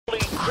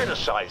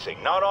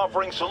criticizing, not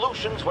offering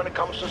solutions when it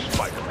comes to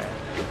Spider-Man.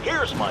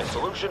 Here's my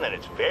solution, and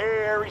it's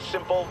very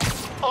simple.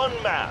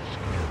 Unmask.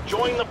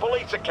 Join the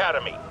police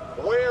academy.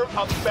 Wear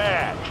a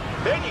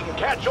badge. Then you can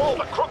catch all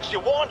the crooks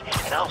you want,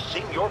 and I'll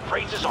sing your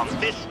praises on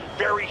this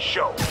very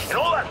show. And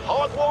all that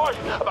hogwash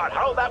about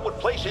how that would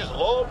place his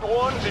loved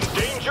ones in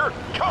danger?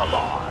 Come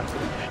on!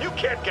 You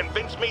can't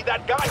convince me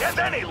that guy has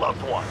any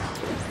loved ones.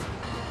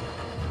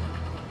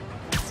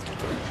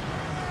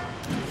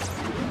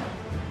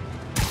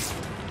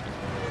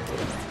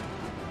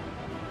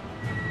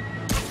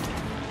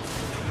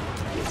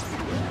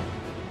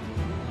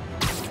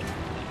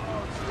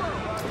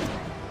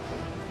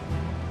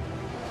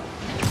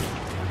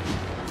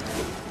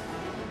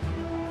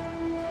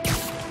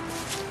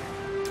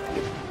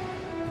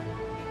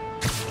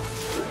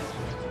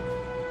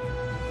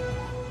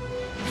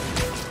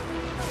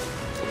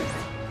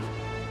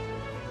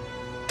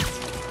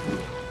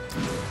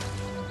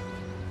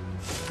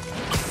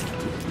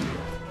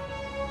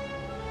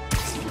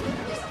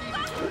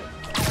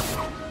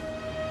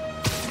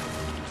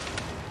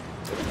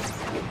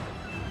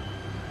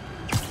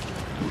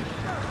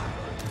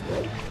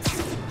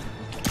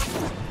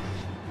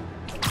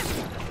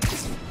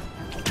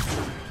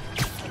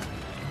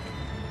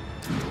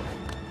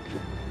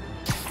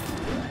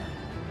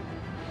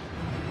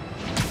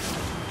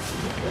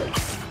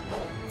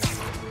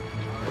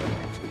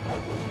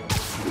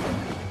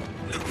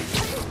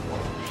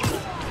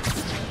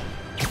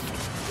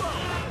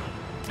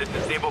 This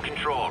is Stable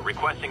Control,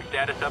 requesting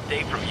status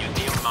update from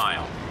Museum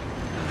Mile.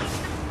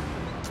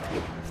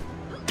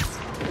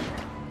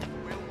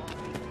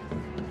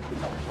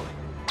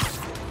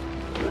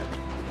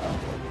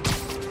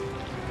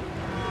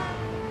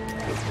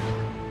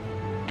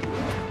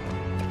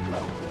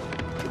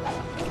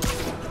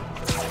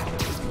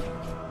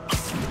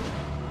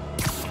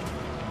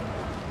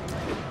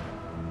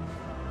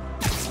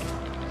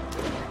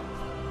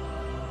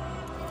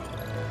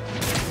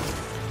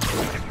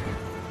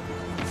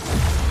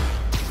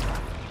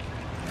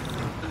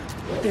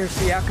 There's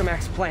the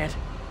Alchemax plant.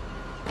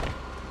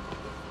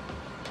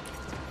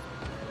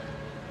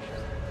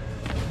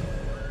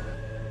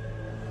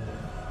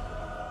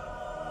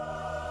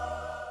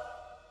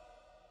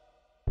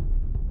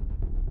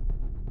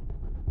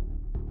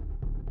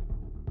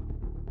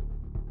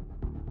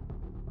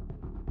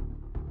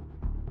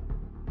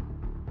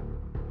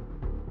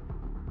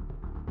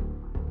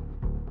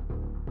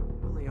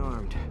 Fully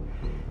armed.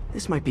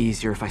 This might be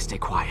easier if I stay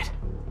quiet.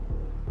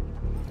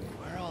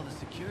 Where are all the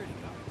security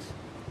guards?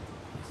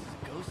 This is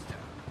a ghost town.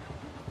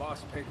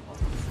 Boss paid them all.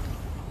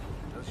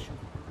 Does shoot.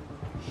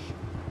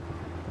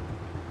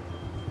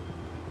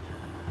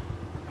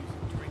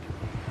 Drinking.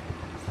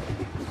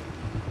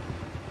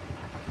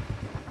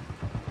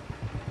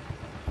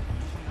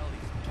 You think all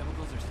these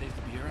chemicals are safe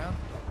to be around?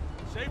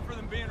 Safer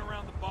than being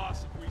around the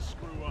boss if we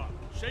screw up.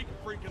 Shake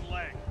a freaking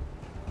leg.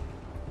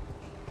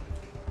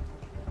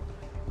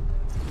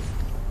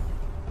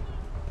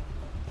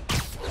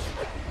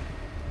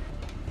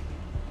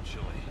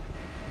 Chilly.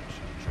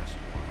 Should have dressed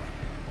warmer.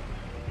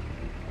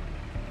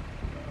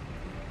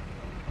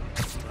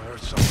 I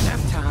heard something.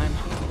 Nap time.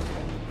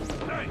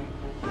 Hey,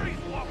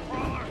 freeze, wall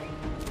crawler!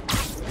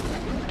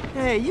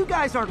 Hey, you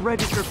guys aren't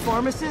registered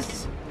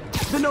pharmacists.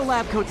 The no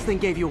lab coats thing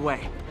gave you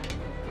away.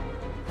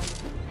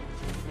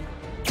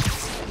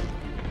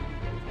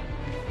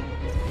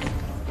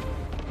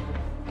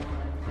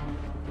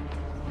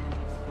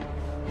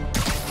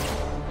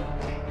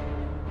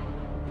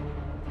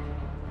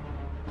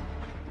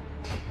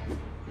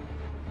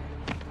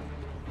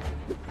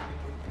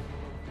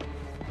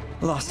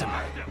 Lost him.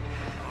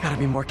 Gotta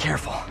be more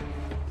careful.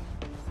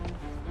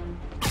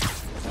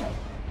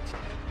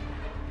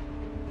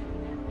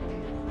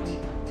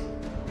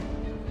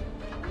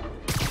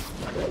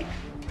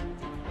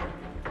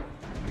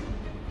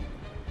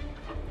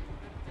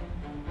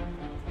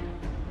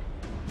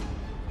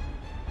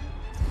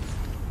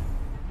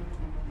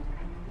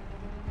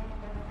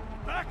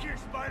 Back here,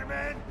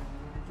 Spider-Man!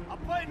 I'll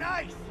play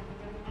nice!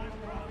 I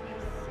promise.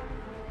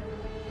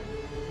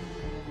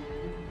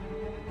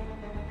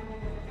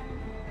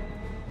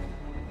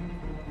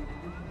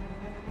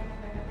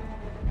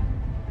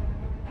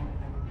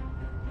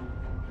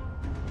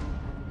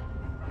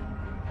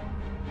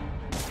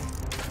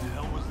 What the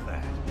hell was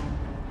that?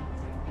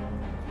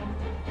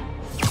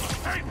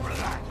 Pay for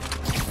that!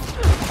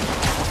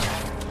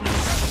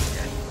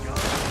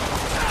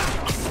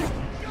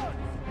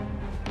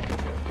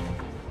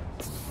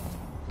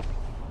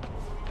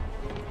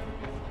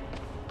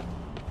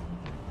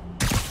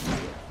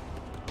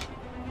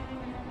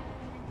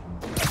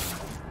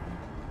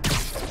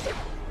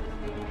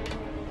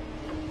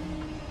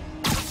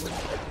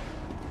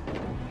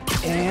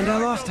 And I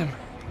lost him.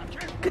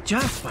 Good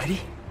job, Spidey.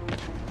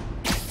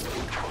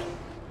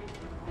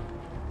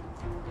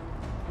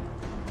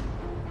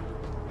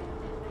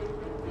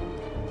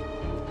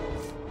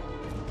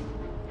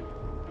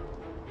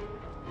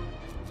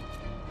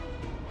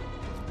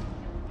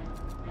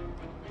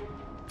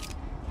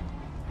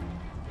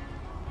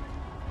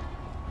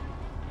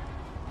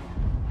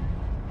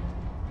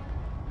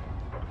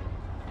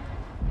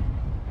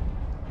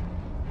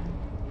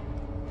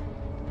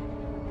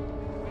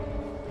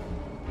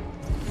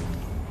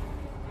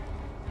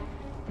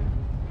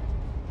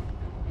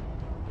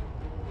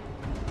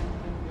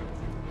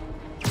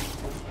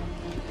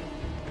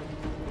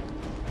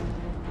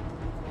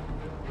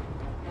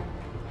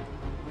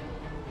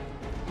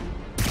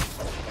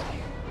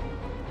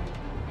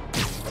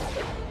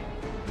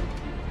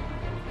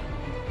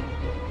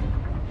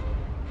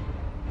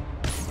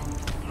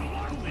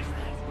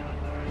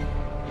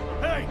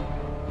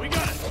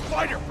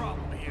 spider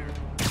problem here.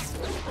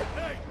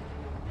 Hey!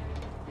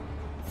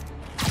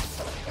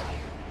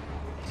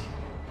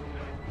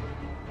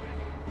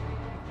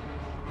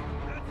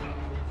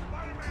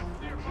 Spider-Man's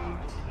nearby.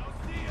 I'll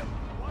see him.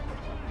 Watch your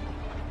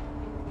back.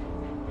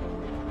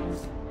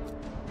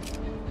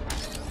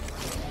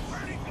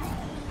 Where'd he go?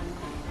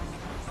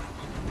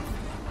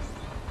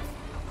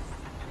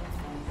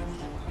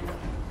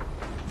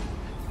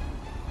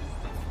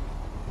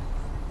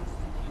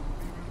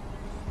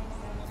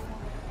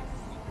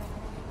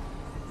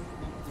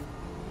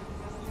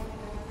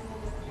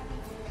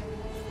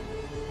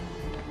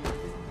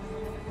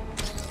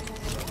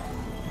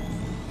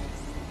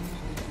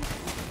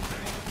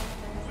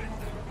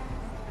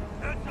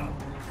 Heads up!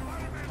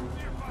 Spider-Man's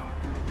nearby!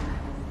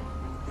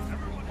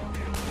 Everyone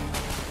still!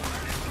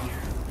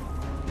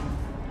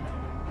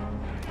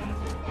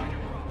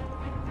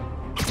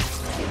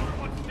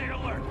 Everyone stay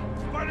alert!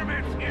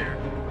 Spider-Man's here!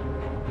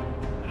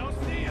 I don't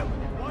see him!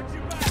 Watch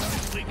your back!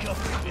 Link up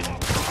with me.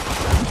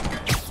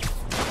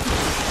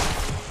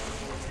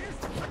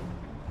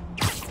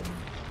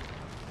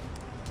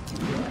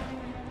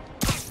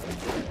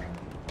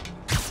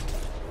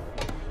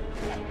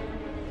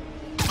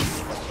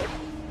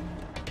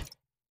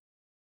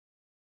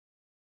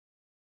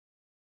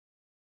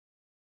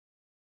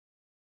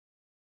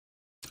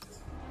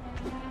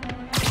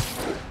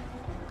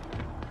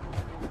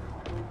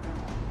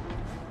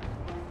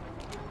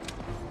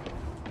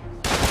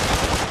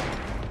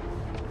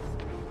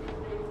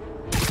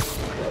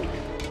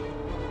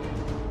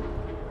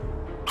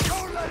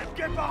 Don't let him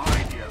get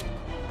behind you!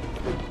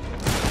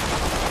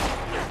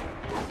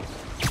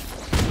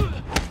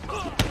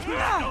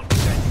 Don't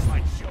say you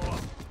might show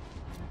up.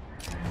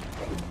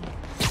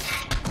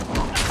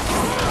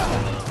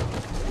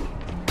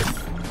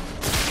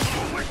 I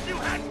wish you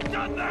hadn't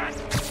done that!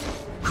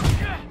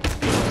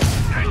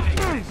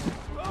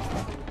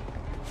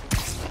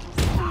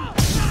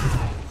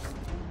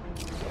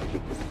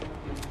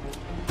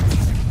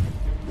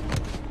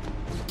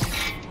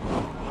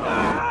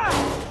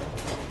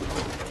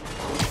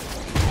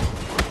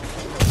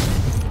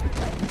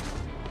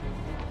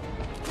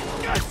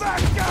 Get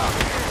back down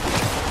here!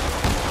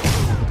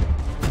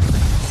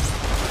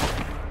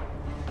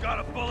 Got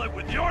a bullet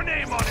with your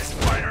name on it,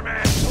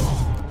 Spider-Man!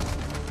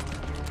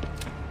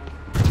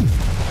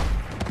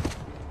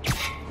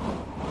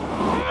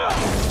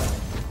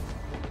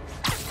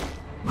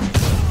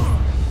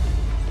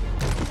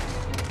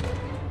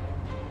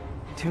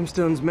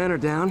 Tombstone's men are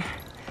down.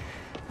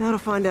 Now to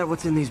find out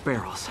what's in these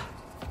barrels.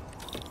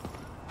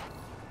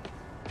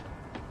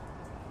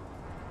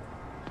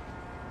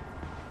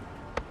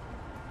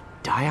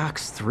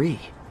 Diox 3.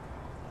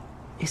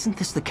 Isn't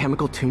this the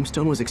chemical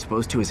Tombstone was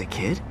exposed to as a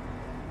kid?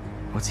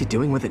 What's he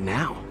doing with it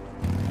now?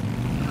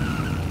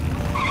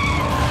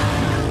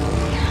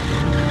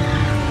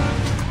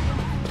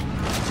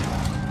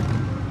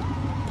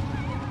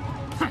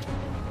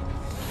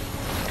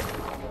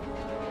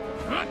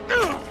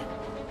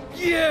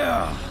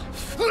 Yeah!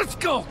 Let's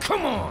go,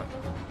 come on!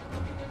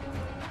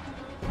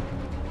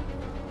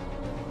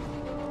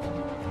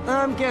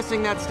 I'm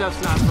guessing that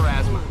stuff's not for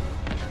asthma.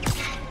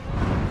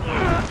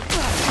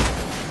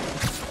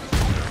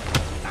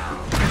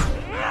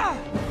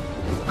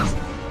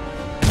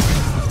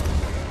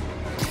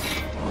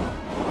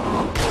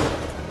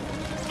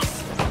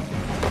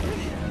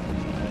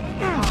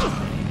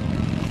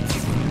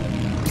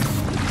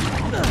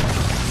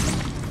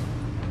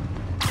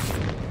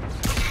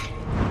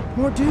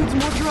 More dudes,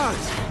 more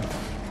drugs.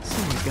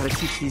 Someone's gotta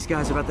teach these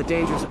guys about the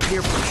dangers of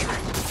peer pressure.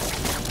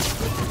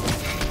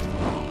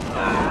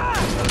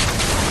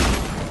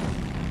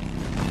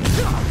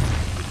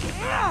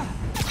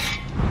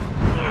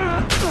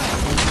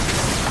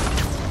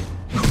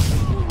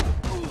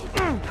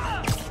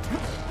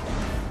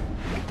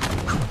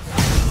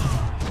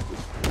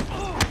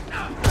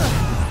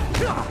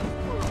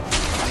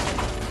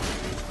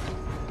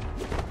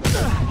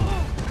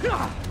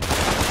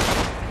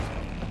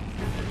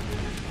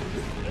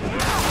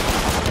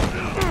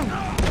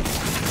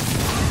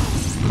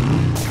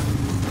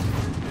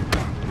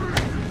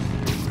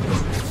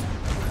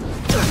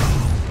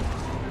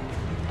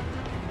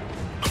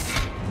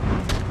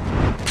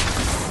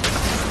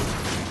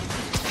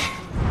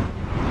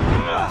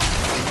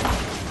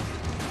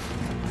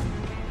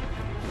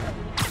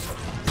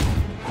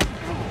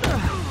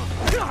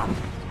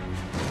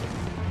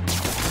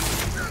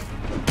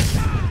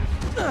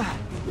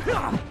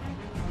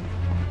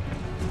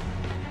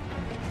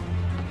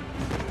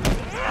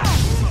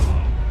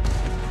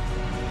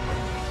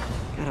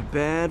 Got a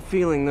bad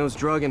feeling those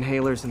drug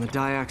inhalers and the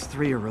Diox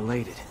 3 are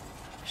related.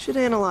 Should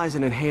analyze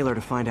an inhaler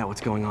to find out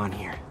what's going on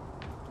here.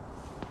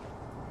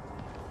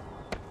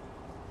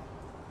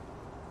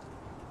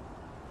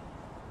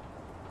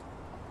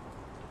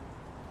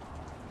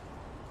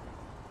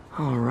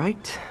 All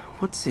right,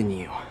 what's in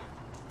you?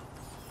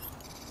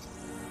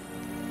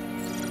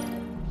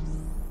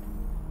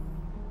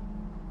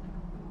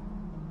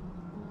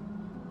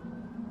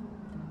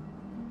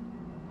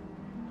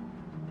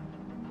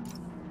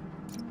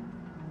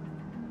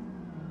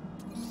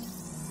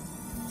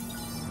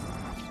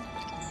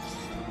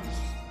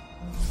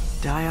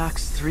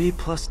 Diox 3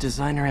 plus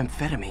designer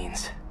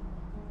amphetamines.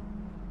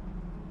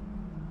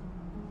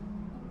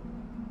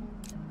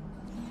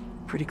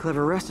 Pretty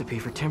clever recipe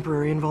for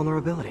temporary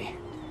invulnerability.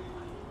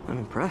 I'm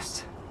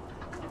impressed.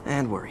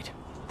 And worried.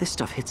 This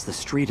stuff hits the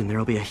street and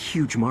there'll be a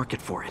huge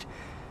market for it.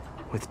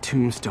 With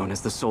Tombstone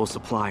as the sole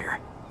supplier.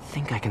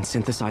 Think I can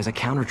synthesize a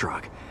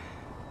counter-drug.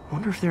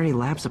 Wonder if there are any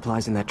lab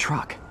supplies in that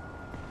truck.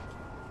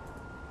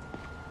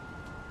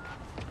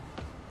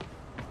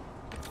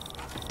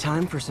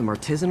 Time for some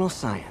artisanal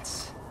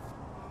science.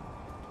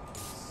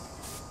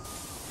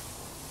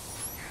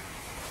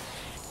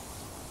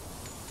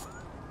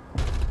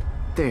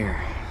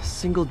 There,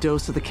 single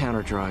dose of the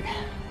counter drug.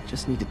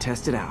 Just need to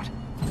test it out.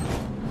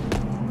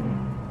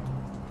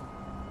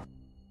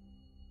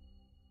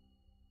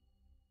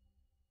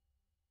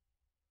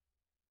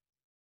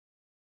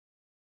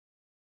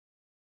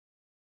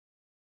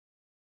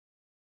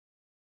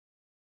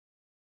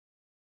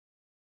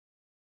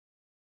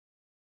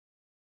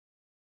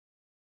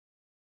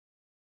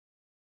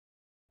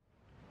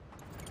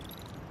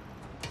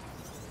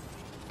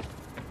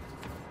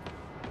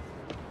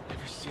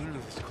 Never seen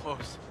you this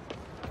close.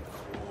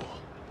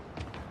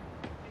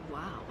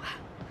 Wow.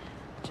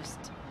 Just...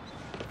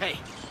 Hey,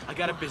 I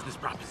got a business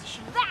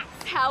proposition.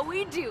 That's how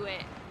we do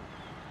it!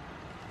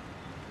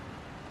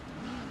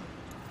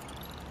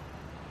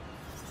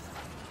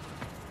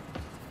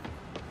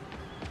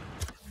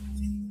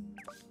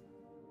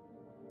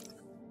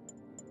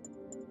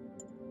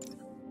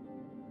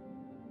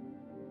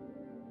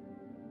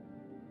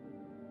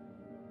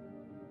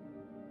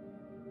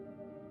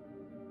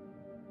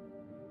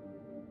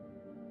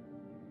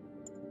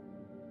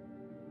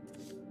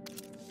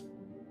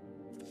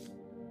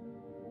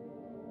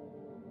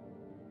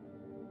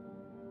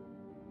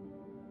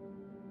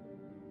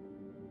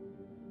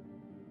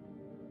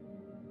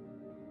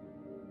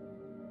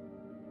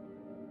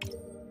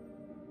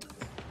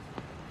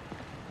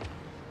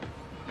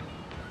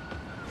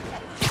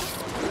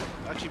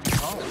 Thought you'd be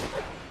home.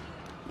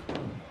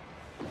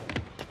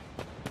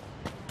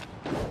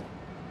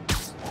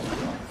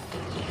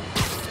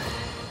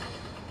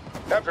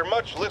 After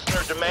much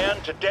listener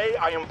demand, today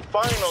I am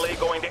finally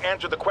going to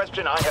answer the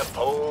question I have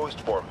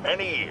posed for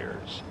many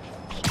years.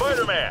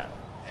 Spider-Man,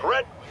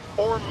 threat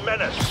or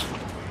menace?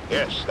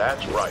 Yes,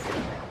 that's right.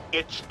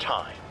 It's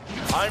time.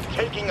 I'm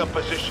taking a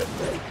position,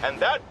 and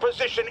that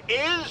position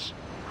is...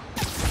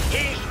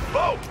 he's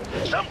both.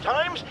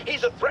 Sometimes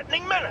he's a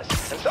threatening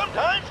menace, and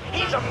sometimes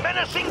he's a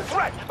menacing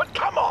threat. But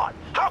come on,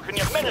 how can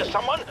you menace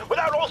someone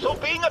without also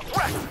being a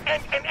threat?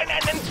 And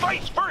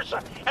vice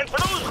versa. And for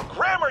those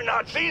grammar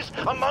Nazis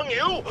among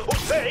you who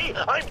say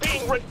I'm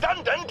being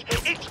redundant,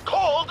 it's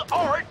called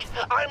art.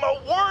 I'm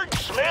a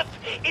wordsmith.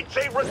 It's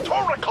a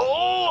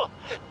rhetorical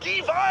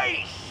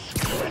device.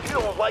 If you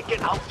don't like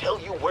it, I'll tell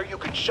you where you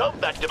can shove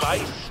that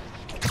device.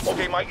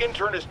 Okay, my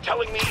intern is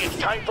telling me it's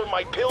time for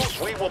my pills.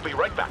 We will be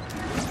right back.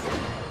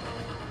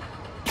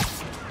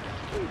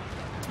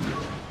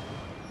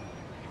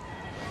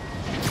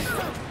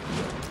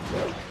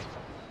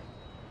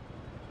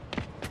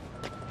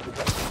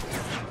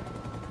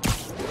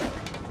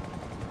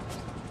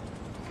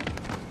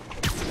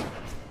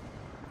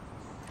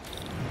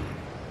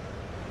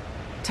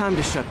 Time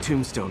to shut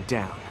Tombstone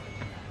down.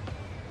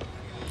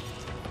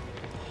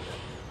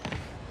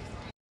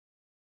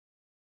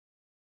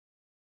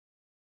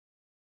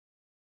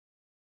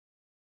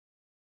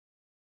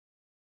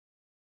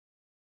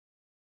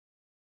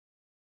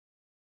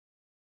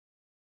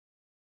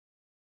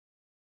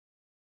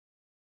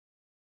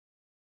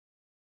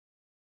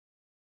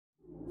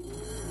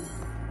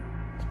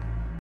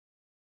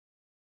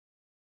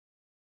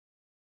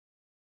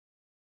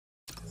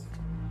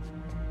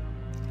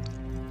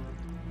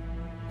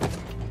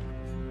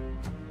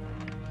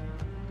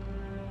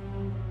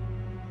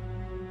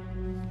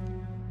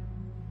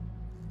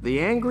 The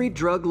angry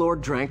drug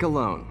lord drank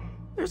alone.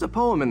 There's a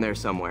poem in there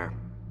somewhere.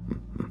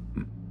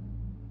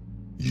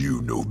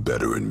 You know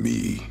better than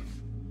me.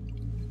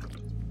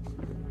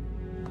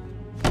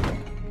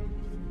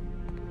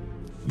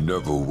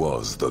 Never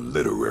was the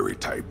literary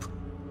type.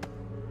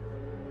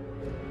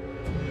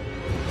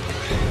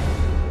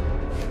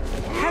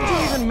 How'd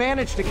you even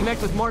manage to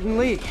connect with Martin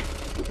Lee?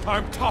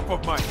 I'm top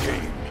of my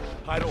game.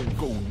 I don't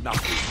go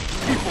knocking.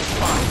 People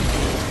find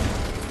me.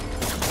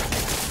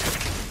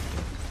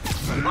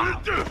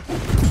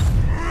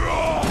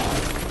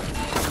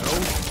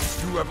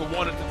 You ever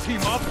wanted to team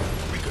up?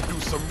 We could do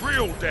some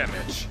real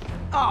damage.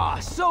 Ah,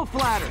 so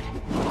flattered.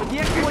 But the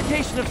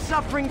exploitation of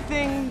suffering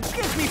thing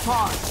gives me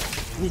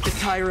pause. Need to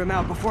tire him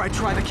out before I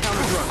try the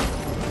counter drug.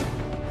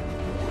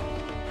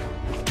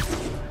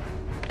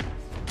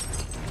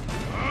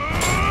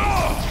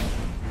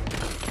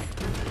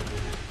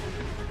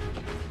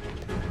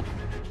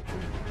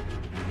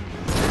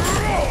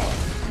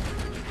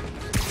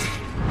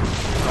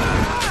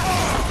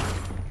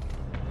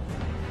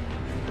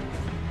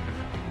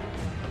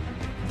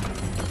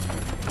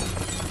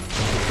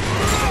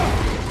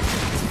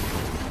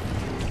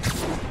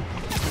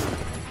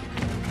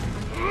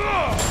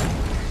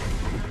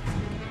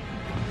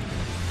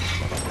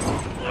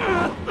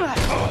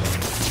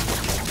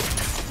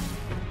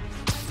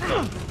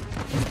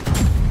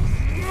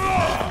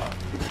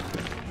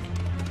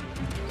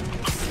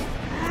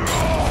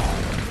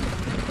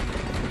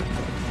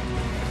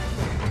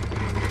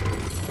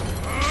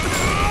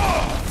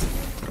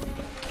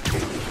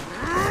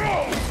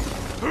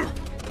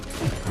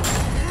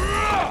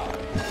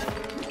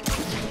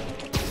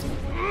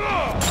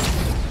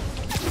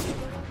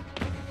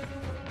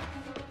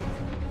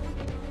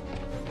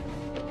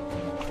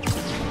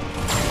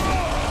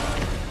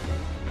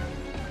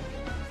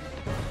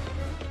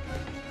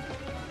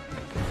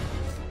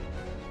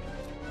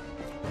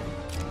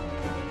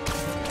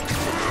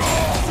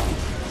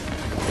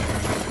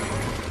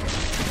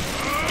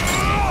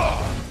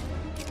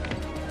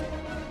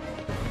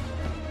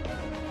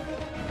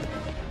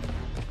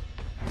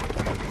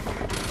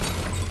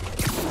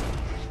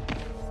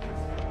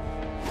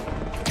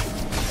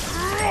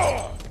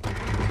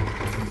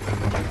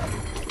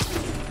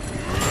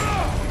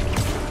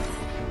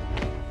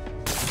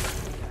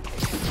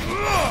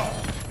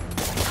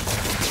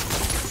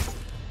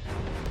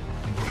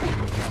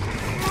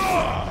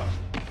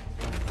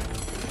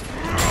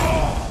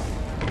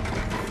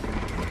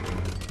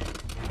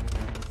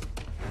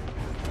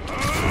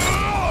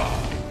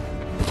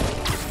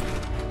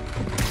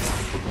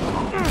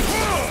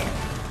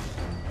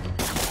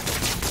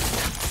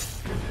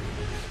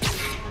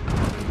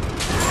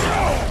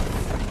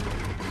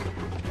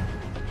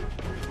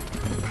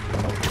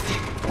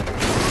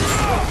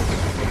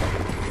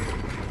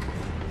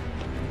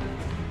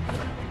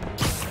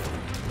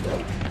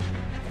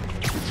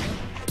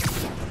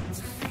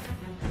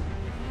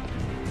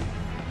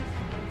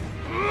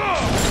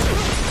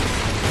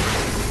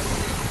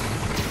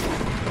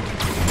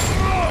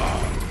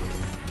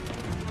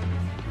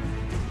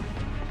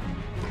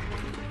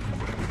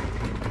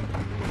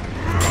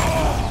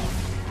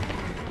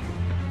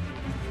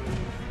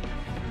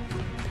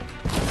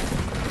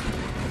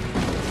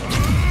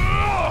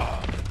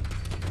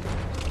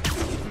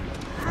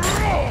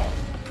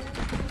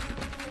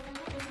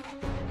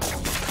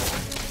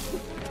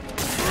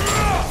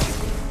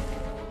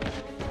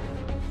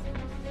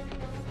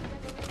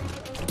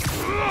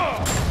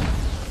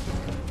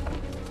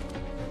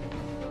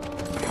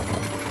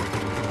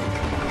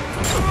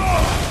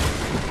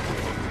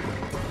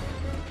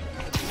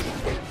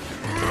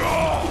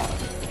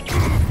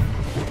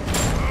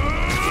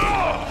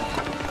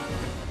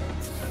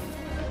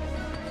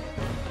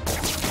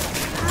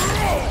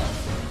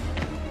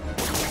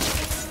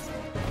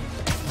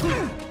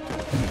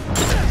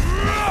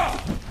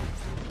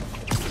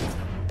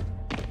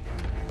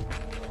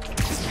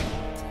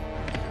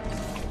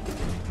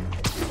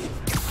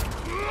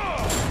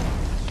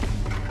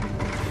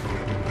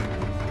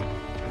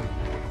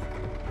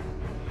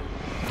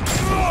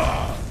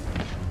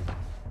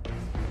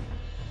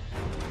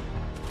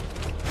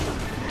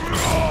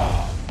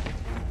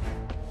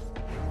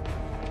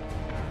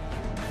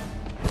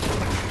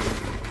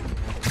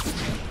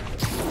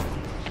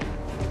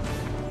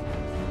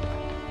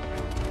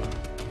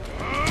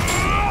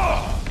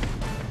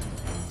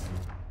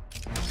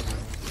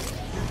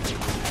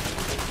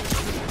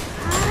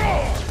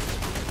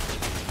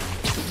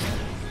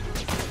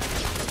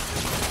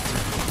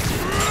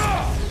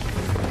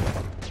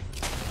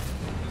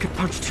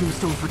 punch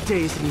Tombstone for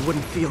days and he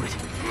wouldn't feel it.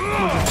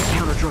 Wonder if the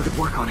counter drug would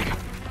work on him.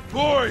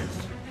 Boys,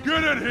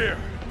 get in here!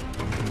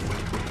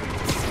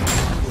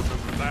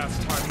 Remember last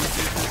time we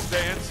did this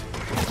dance?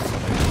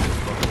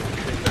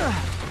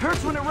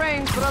 Hurts when it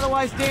rains, but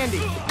otherwise dandy.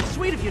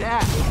 Sweet of you to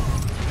ask.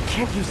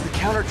 Can't use the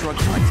counter drug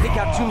till I take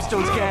out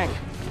Tombstone's gang.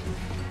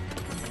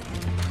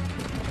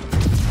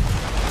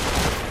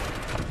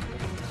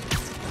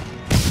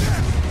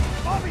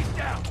 Bobby's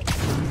down!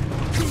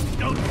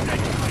 Don't say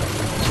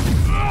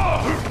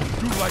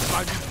You like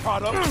my new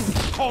product?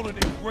 Calling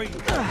it great.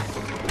 You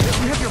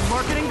have your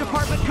marketing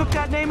department cook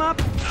that name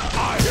up?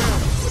 I am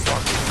the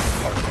marketing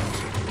department.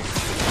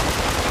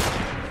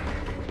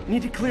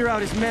 Need to clear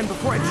out his men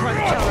before I try the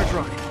counter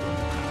drug.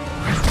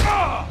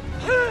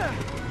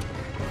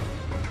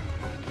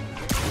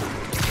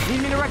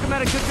 Need me to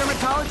recommend a good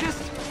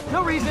dermatologist?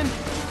 No reason.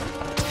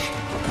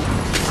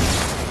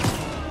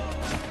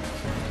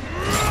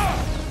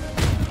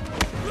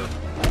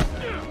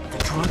 The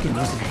drug in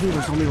those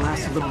inhalers only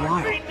lasts a little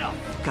while.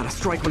 Gotta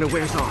strike when it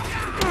wears off.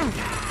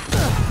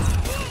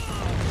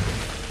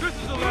 This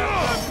is the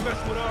last time you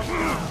mess with our...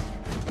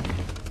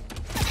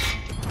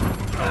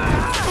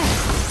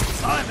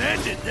 I'm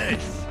ending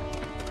this!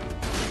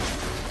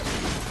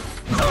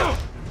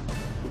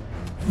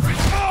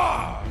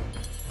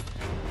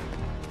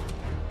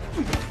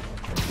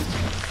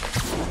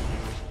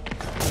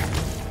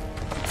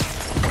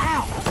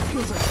 Ow!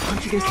 Feels like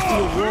punching against a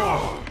steel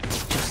wall.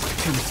 Just like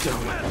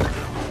Tombstone.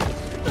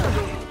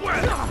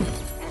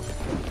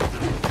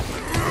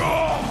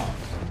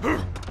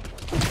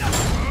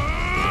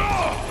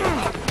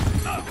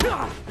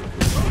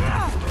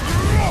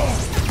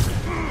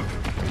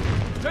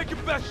 Take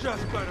your best shot,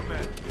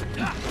 Spider-Man.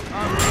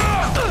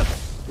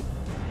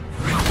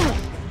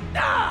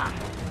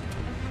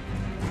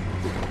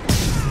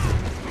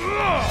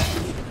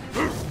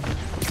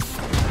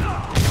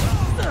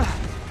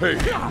 Hey,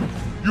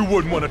 you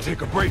wouldn't want to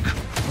take a break,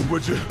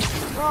 would you?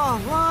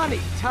 Oh,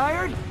 Lonnie,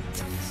 tired?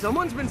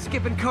 Someone's been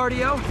skipping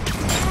cardio.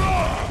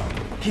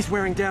 He's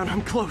wearing down.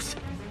 I'm close.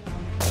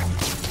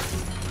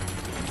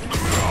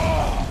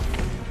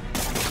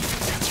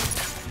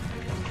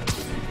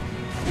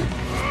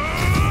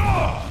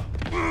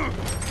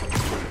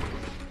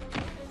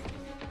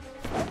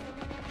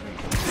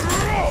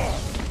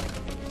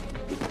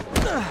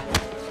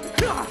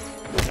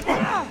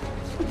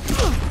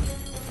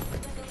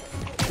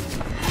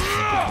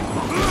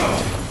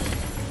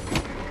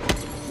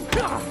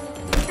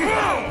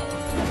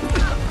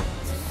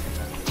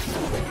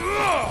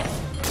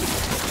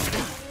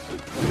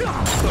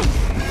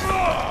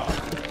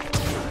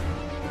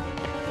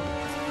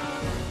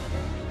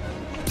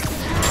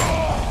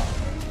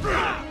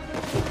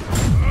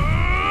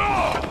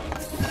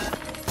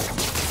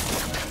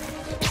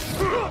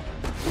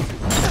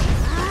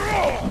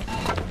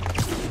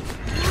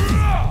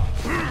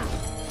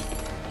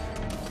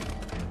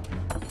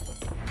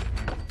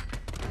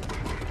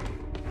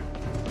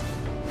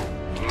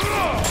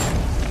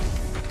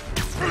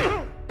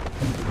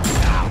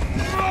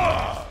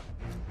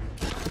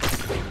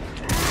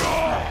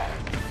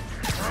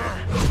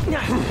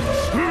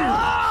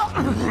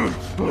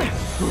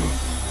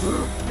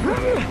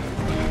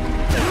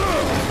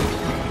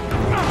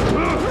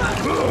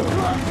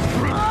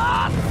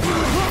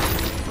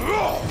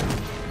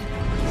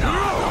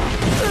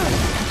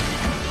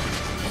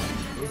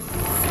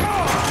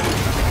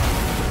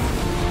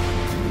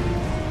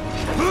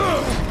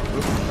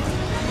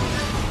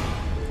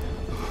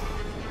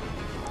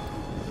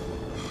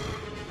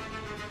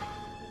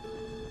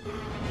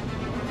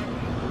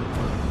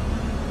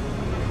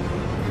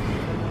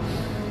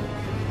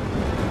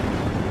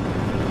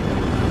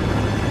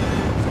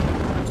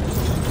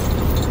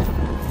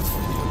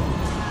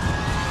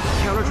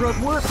 Drug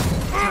work.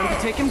 Time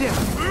to take him down.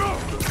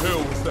 The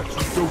hell was that you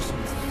dosed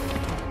me?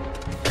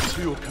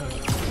 Feel kind of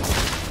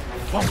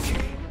funky.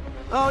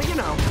 Oh, you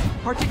know,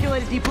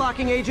 particulated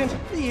deblocking agent,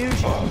 the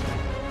usual.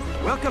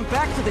 Welcome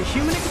back to the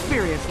human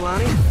experience,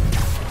 Lonnie.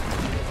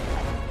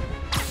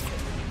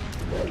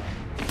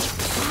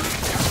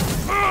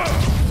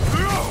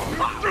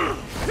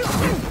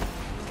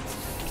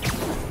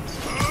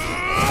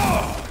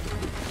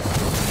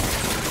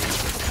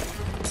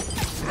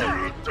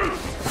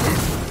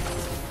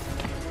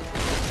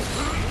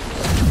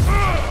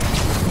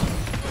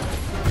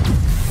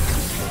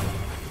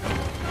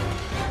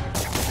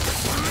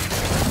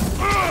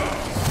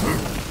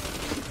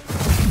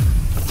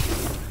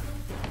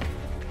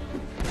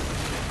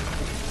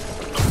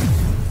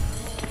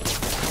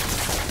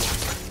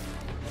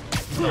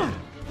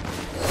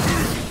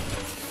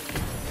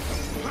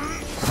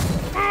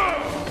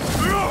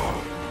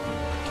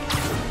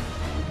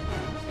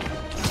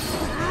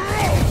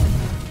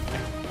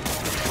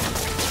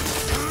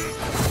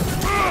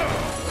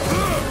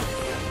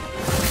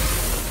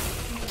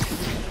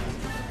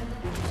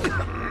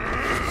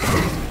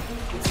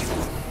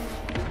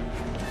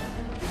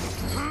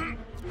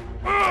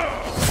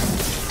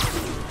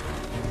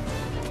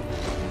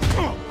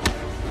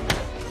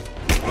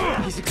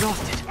 He's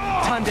exhausted.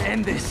 Time to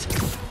end this.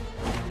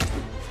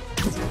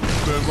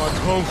 Man, my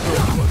tongue's so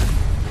funny.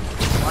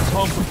 My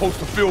tongue's supposed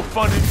to feel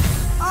funny.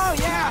 Oh,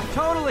 yeah,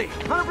 totally.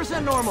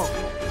 100% normal.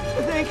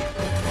 I think.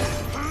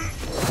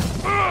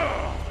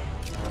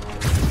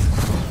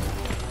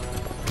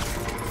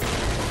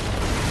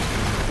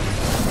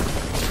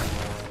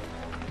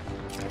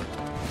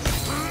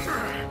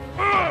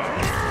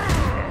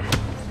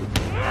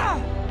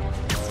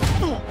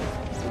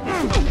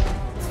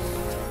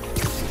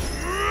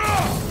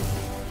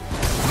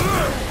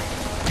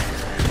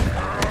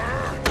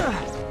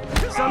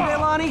 Someday,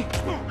 Lonnie,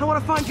 I want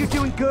to find you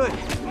doing good.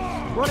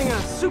 Running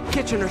a soup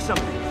kitchen or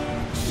something.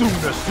 Soon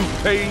as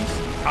soup pays,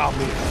 I'm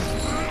in.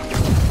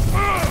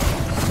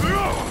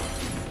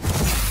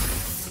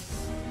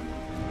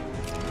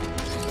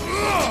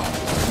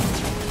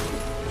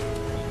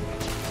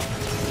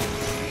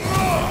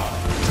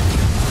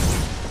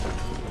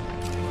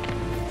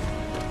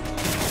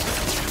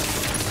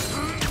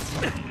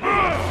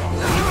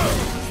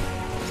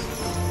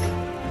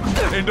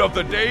 End of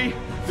the day,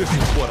 this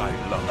is what I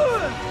love.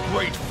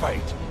 Great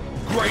fight,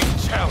 great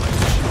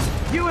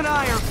challenge. You and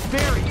I are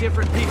very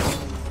different people.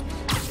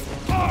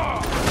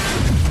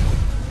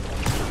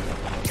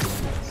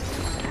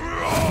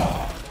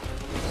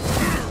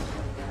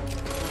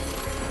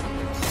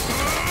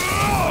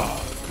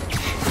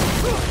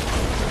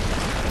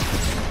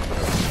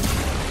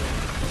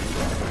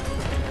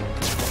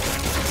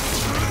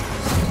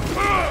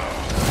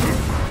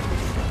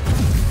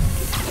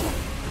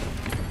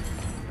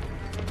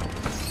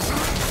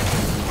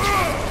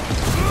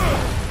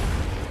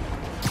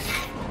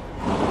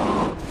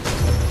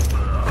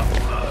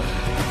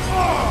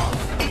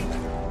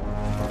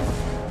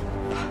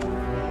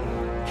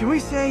 Can we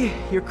say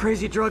your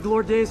crazy drug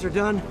lord days are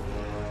done?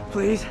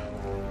 Please?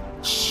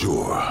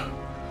 Sure.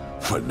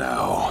 For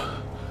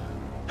now.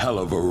 Hell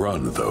of a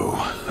run, though.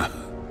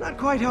 Not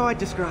quite how I'd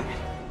describe it.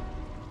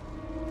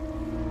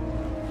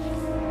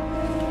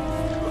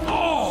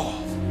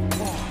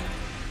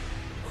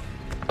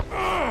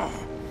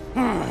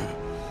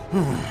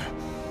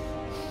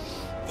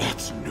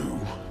 That's new.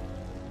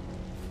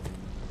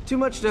 Too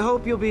much to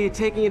hope you'll be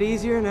taking it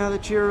easier now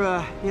that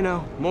you're,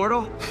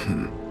 mortal?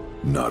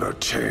 Not a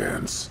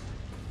chance.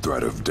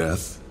 Threat of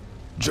death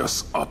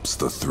just ups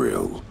the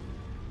thrill.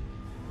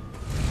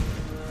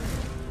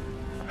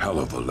 Hell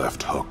of a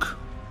left hook.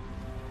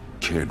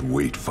 Can't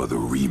wait for the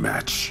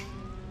rematch.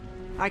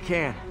 I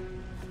can.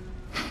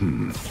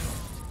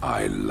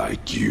 I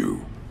like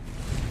you.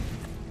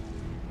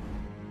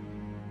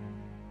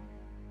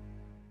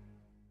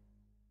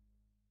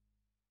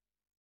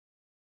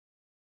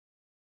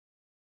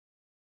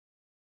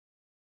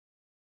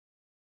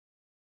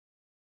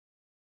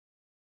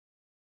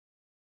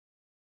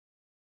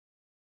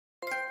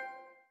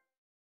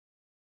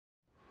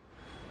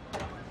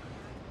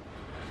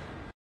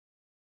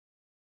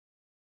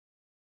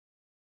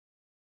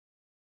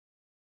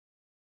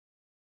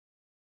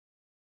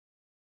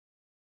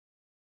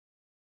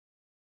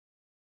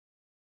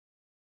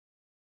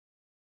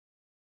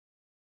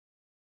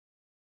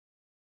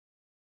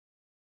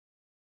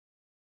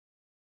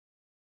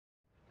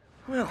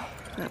 Well,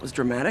 that was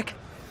dramatic.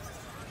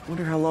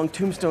 Wonder how long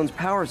Tombstone's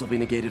powers will be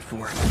negated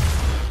for.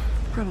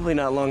 Probably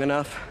not long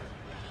enough.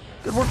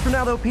 Good work for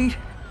now, though, Pete.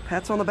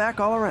 Pats on the back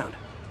all around.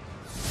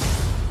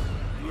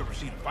 You ever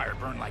seen a fire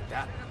burn like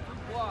that?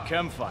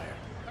 Chemfire.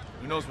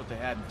 Who knows what they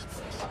had in this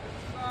place?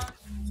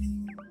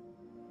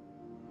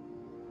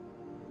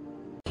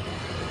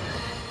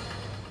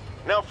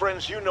 Now,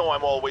 friends, you know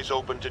I'm always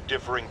open to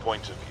differing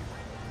points of view.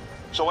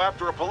 So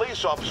after a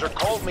police officer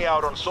called me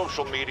out on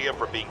social media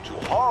for being too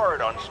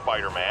hard on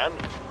Spider-Man,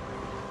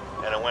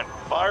 and it went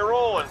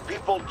viral and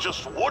people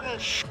just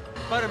wouldn't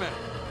Spider-Man,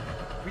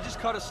 we just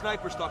caught a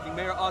sniper stalking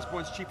Mayor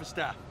Osborn's chief of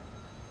staff.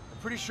 I'm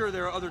pretty sure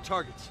there are other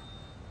targets.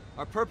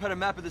 Our perp had a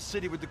map of the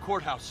city with the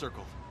courthouse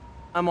circled.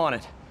 I'm on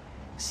it.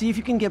 See if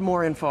you can get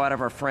more info out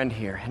of our friend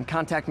here, and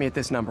contact me at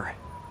this number.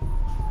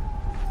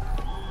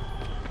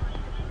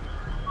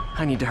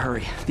 I need to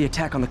hurry. The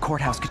attack on the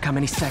courthouse could come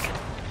any second.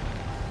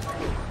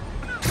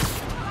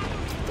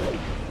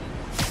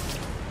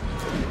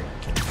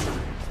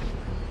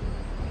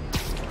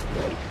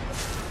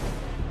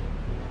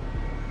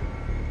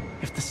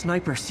 If the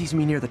sniper sees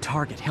me near the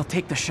target, he'll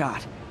take the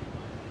shot.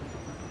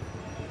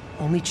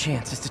 Only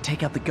chance is to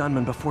take out the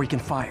gunman before he can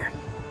fire.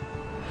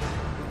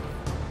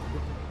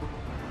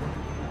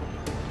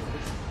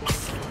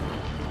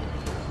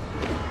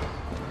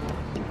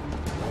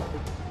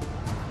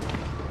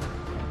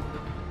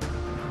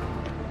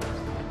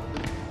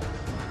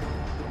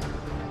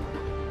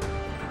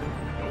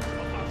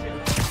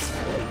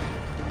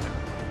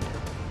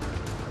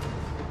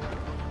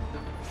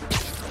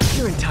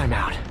 You're in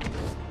timeout.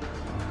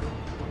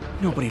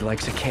 Nobody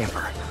likes a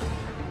camper.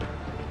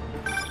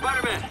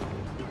 Spider-Man!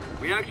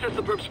 We accessed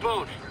the perp's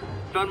phone.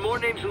 Found more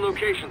names and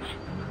locations.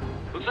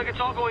 Looks like it's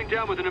all going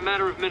down within a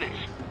matter of minutes.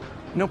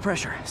 No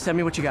pressure. Send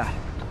me what you got.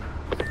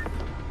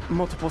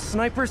 Multiple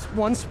snipers,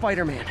 one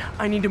Spider-Man.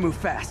 I need to move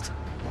fast.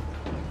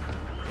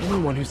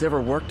 Anyone who's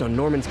ever worked on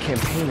Norman's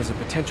campaign is a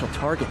potential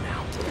target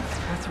now.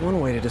 That's one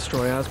way to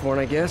destroy Osborn,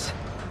 I guess.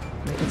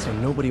 Make it so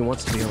nobody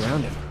wants to be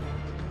around him.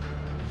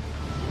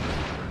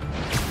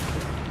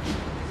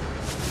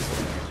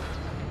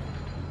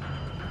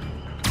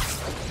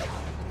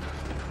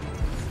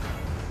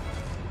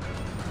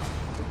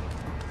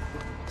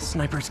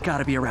 Sniper's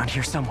gotta be around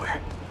here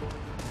somewhere.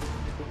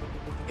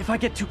 If I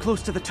get too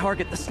close to the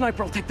target, the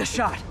sniper will take the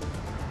shot.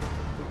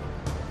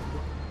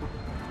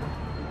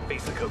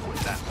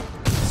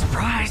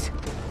 Surprise!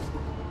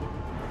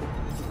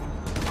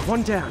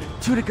 One down,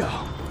 2 to go.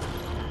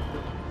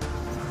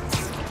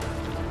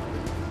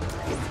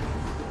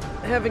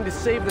 Having to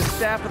save the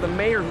staff of the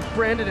mayor who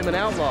branded him an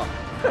outlaw.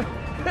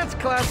 That's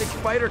classic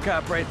Spider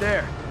Cop right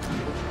there.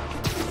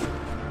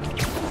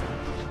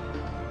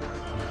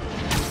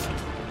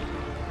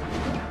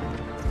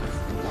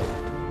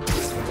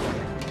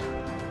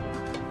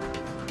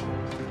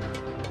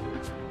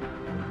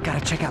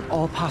 Gotta check out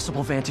all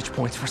possible vantage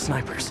points for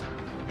snipers.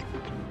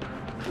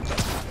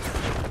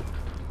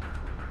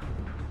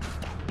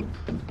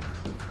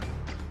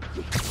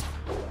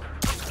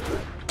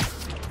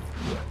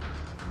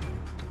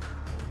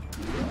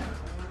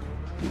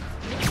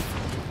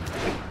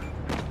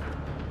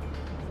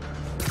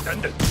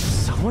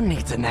 Someone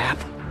needs a nap.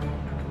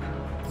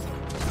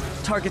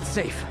 Target's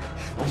safe.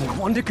 Only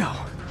 1 to go.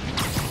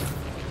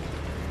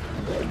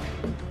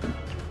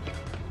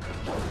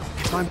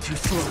 If I'm too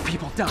slow,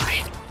 people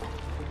die.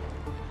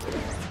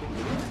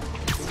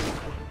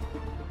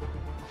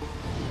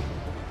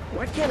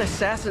 Why can't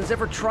assassins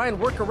ever try and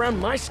work around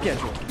my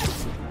schedule?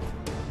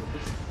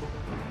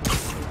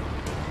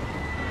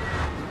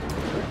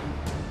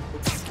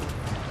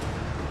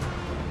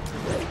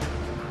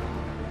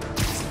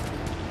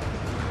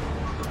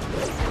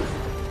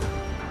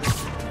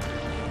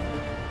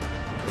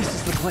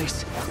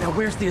 Place. Now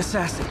where's the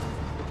assassin?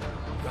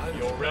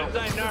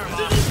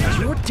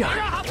 You're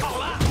done.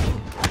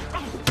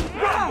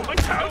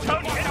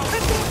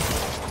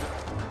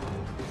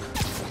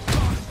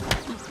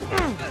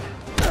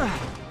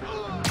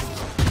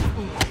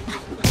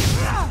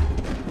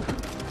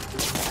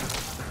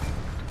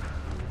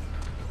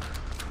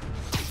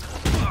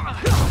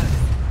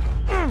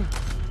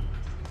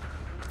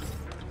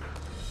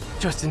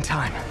 Just in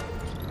time.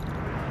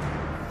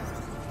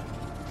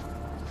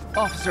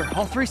 Officer,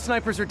 all 3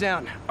 snipers are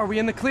down. Are we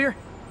in the clear?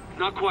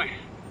 Not quite.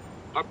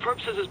 Our perp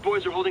says his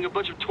boys are holding a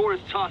bunch of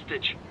tourists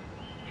hostage.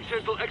 He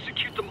says they'll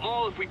execute them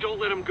all if we don't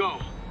let them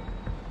go.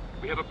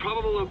 We have a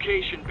probable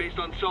location based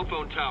on cell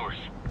phone towers.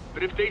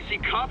 But if they see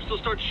cops, they'll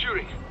start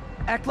shooting.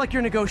 Act like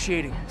you're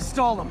negotiating.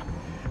 Stall them.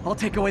 I'll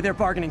take away their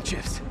bargaining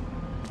chips.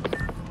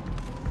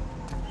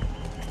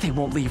 They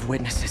won't leave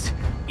witnesses.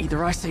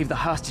 Either I save the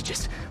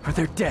hostages, or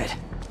they're dead.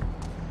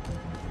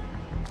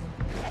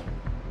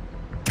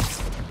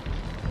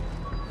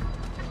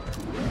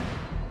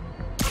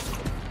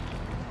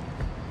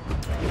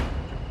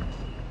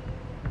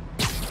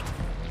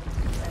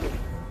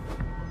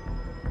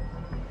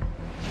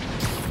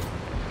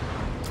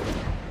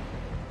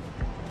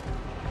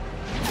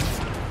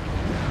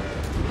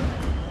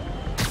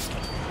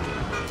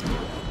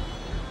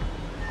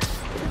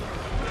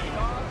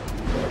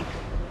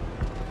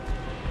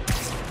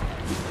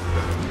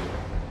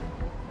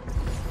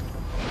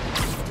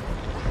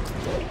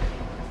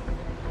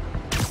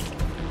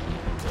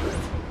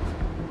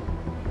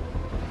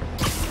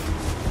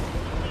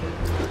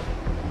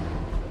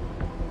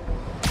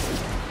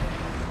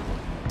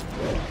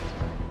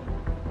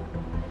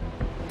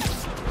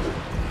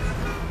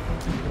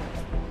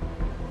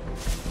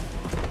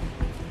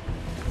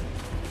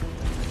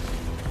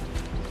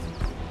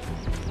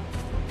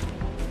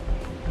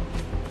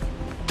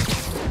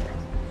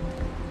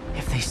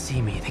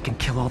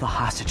 All the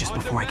hostages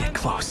before I get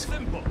close.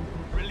 Simple.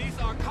 Release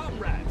our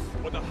comrades,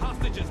 or the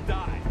hostages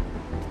die.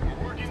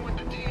 We're working with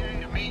the DA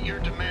to meet your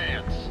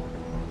demands.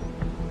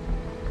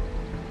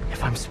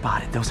 If I'm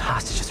spotted, those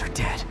hostages are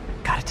dead.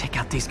 Gotta take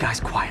out these guys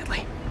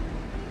quietly.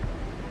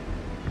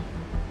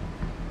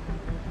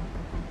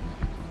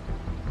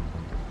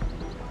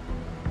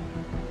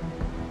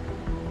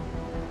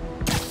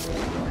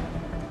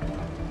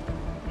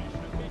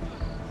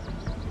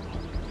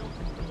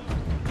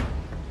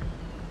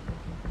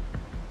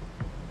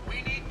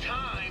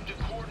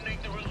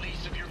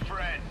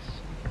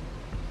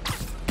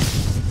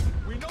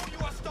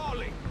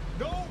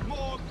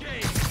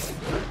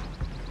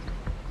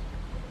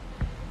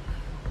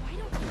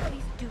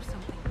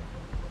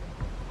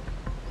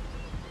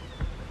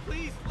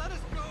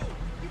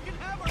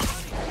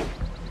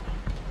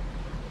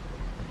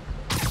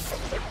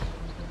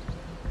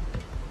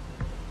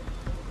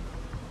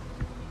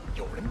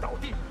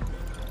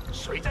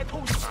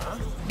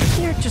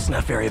 You're just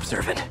not very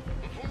observant.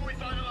 Before we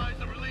finalize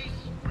the release,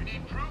 we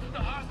need proof the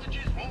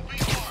hostages won't be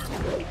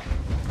harmed.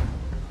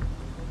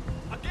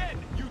 Again,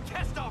 you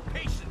test our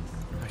patience.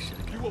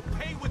 You will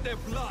pay with their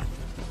blood.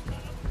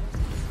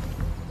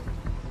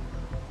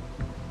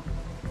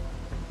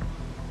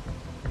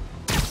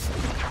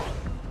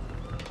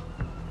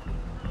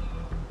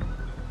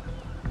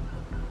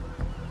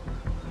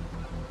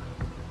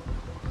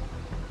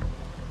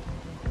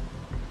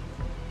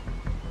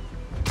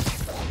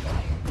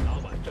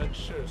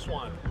 了，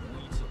算了，无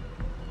一次。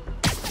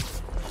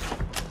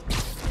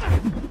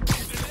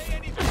Delay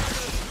any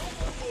further, no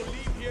one will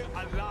leave here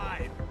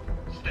alive.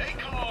 Stay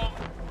calm.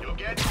 You'll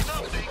get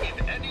nothing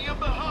if any of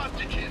the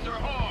hostages are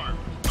harmed.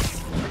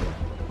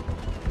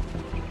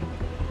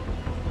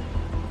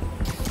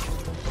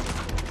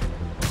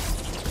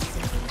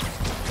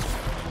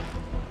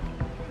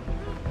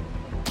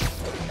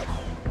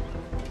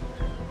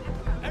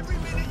 Every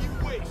minute you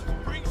waste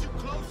brings you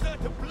closer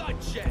to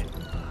bloodshed.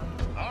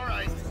 All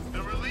right,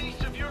 the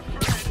release of your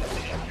friends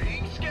is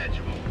being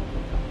scheduled.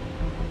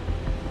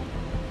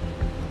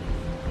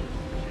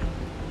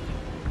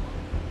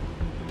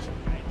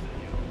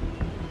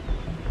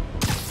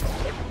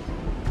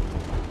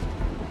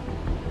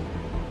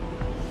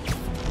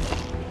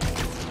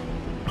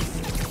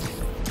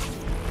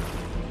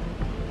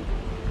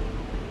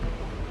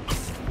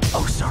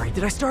 Oh, sorry,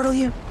 did I startle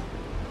you?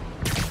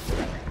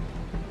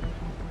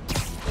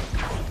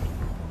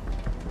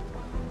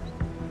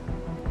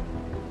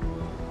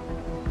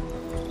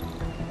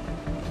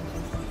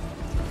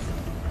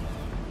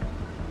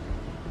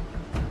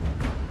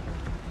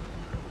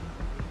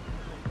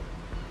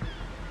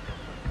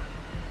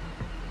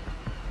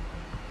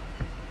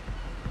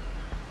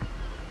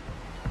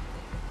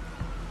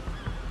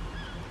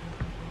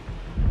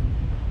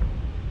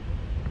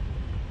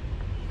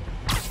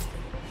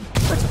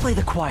 Let's play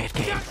the quiet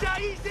game.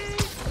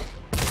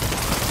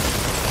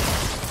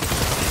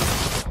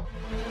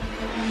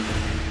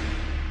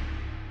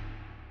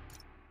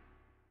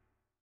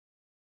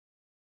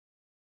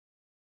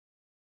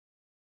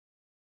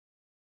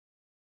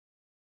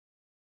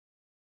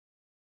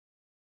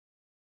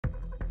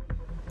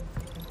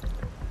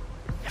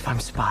 If I'm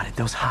spotted,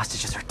 those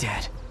hostages are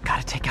dead.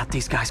 Gotta take out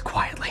these guys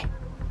quietly.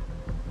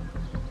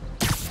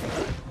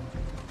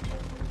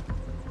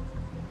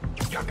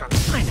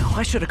 I know,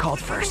 I should have called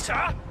first.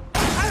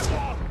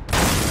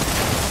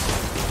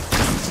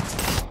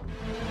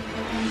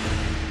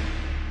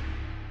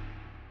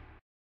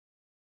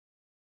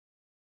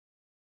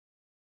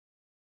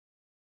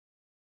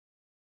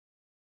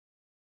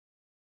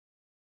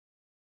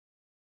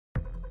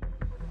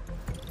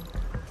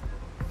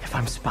 If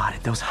I'm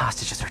spotted, those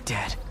hostages are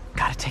dead.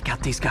 Gotta take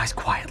out these guys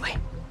quietly.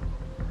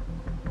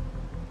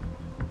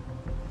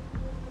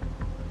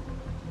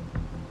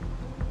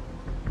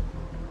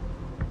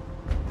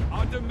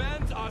 Our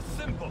demands are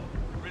simple.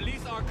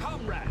 Release our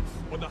comrades,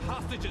 or the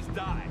hostages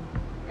die.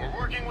 We're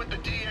working with the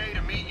DA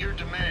to meet your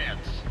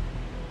demands.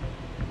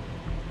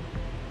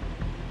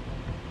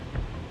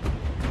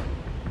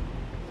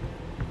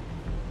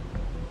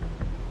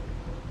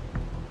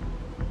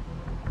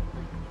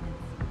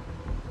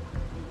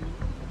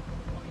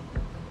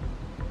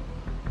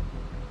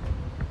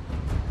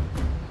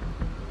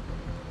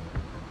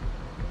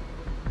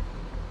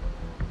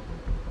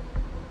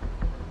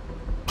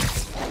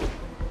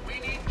 We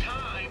need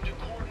time to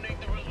coordinate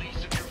the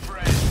release of your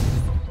friends.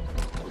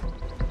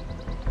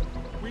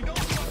 We know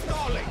you're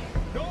stalling.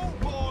 No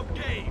more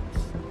games.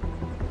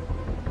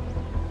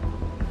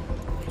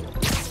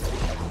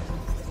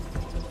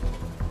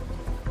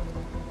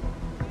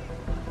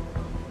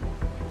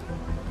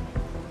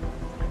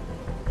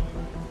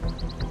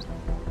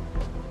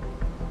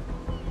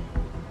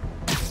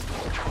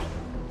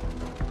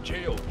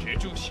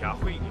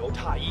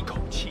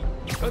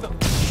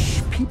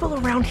 People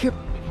around here...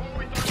 Before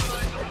we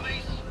finalize the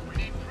release, we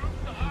need proof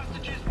the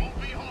hostages won't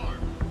be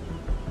harmed.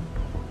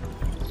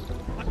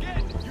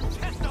 Again, you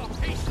test our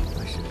patience.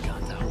 I should have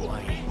gone that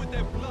way. With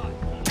their blood.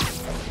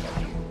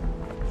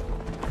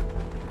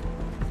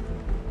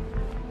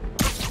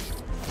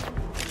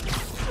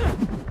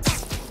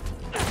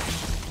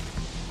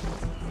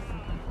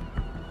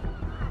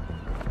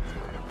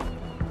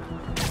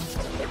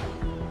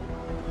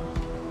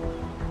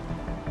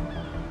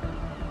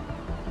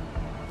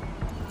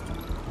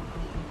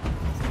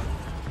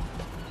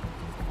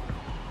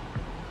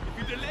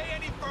 If you delay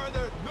any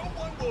further, no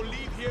one will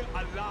leave here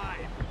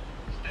alive.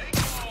 Stay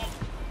calm.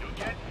 You'll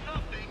get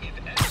nothing if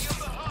any of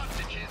the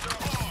hostages are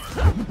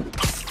harmed.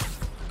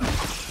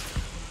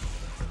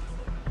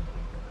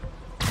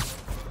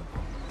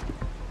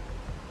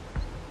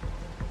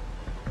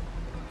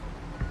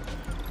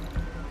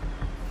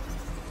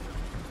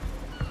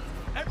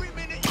 Every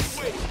minute you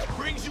waste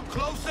brings you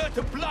closer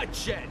to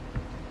bloodshed.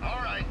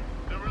 All right,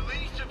 the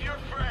release of your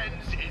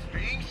friends is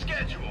being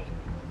scheduled.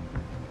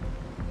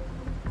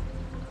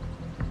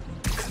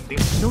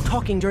 No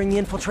talking during the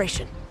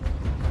infiltration.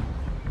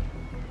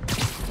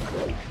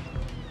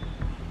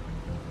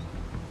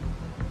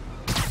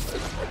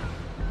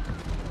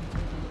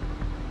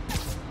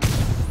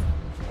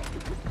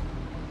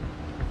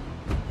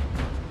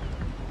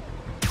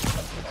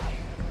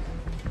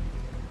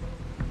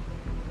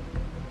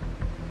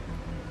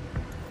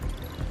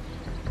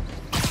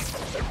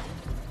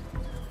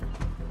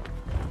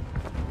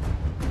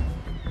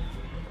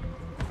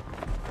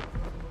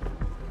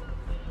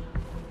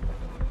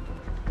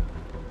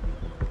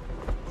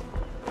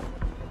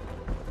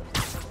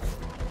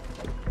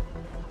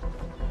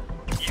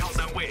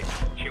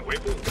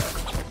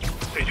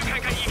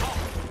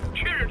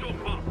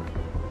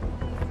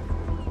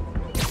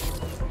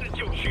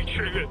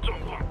 确认状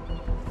况。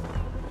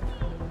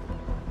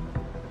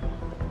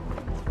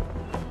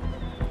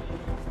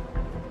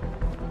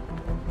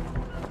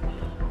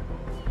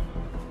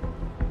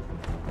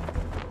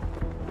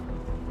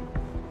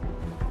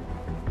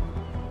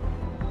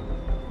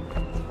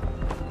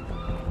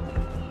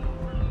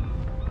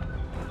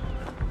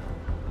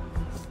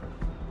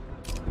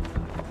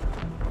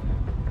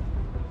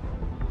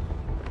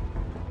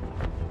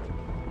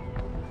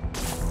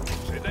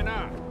谁在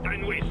那？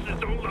单位失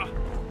踪了。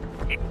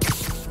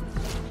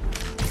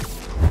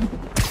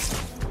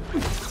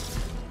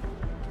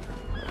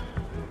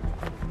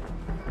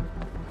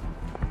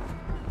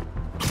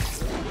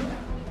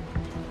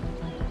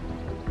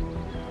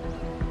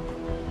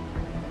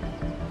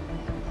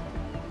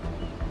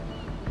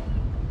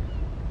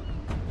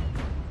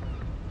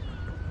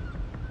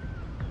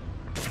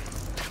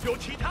有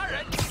其他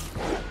人！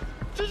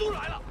蜘蛛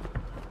来了，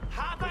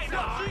他在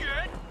那！支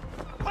援，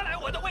快来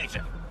我的位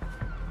置！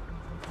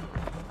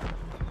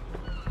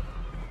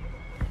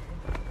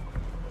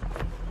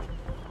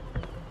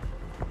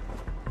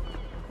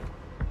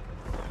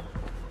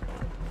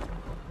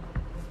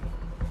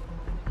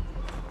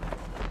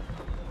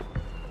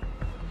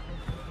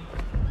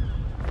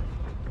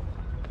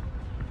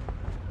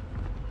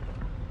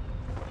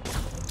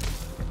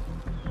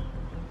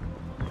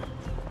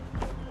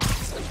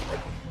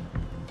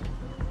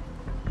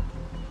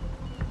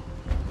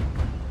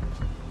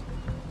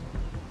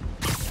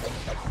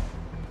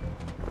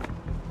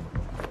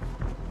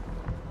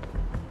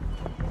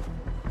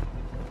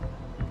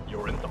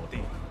有人倒地，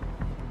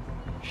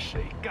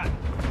谁干的？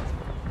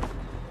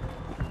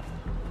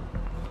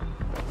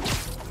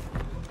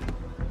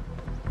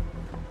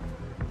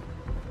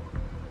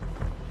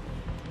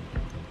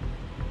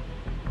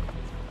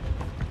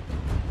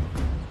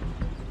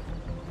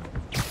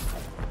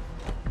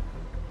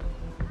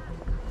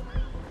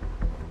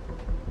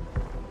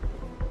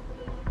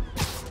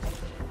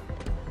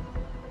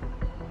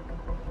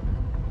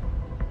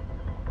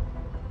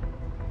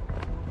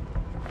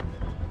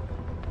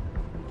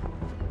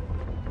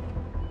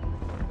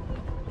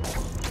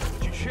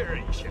确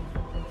认一下。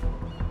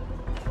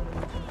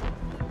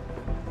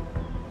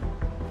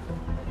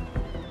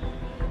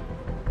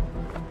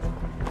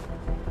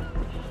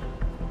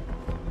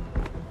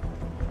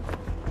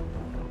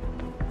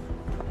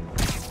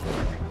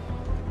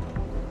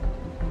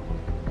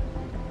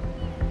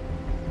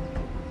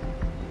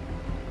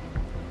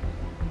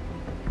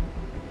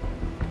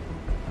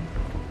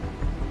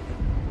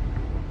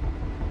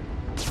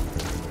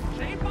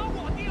谁帮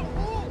我电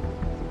呼？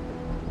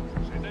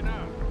谁在那？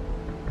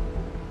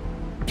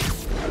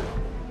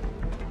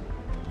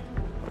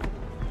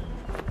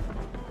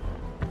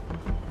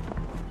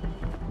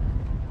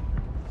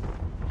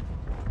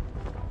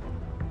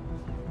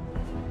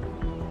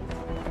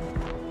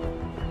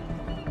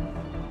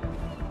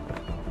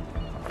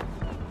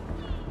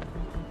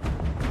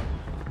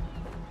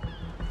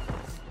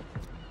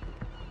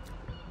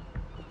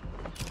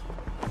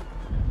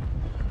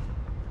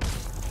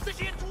这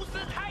些蛛丝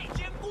太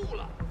坚固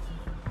了。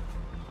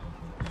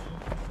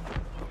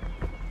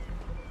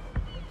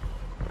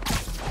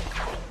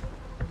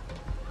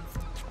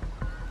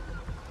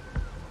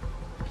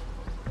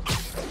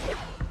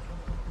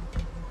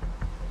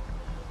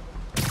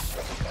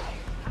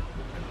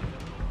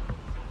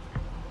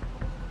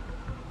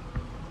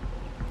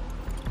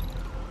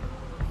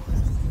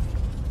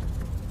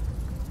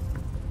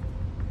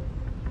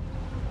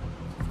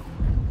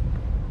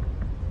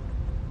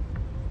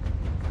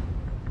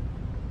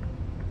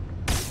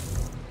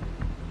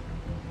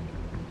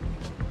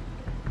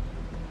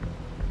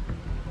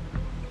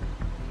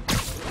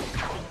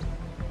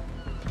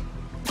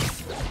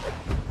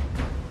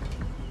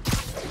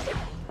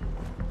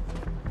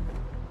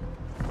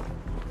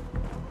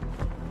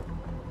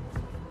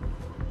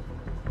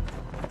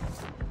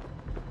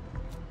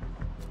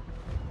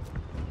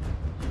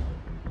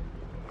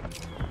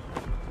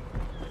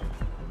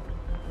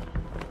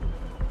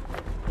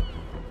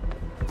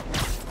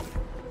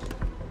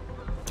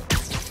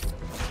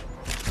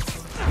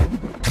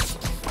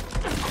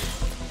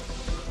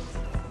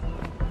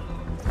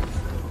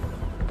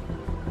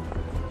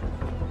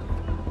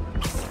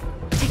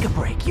Take a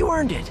break. You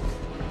earned it.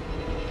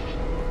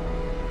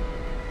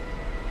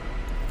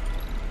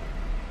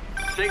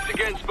 Thanks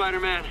again,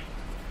 Spider-Man.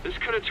 This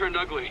could have turned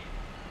ugly.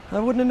 I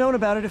wouldn't have known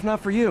about it if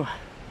not for you.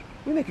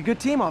 We make a good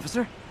team,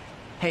 officer.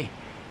 Hey,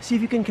 see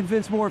if you can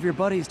convince more of your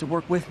buddies to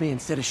work with me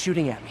instead of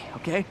shooting at me,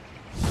 okay?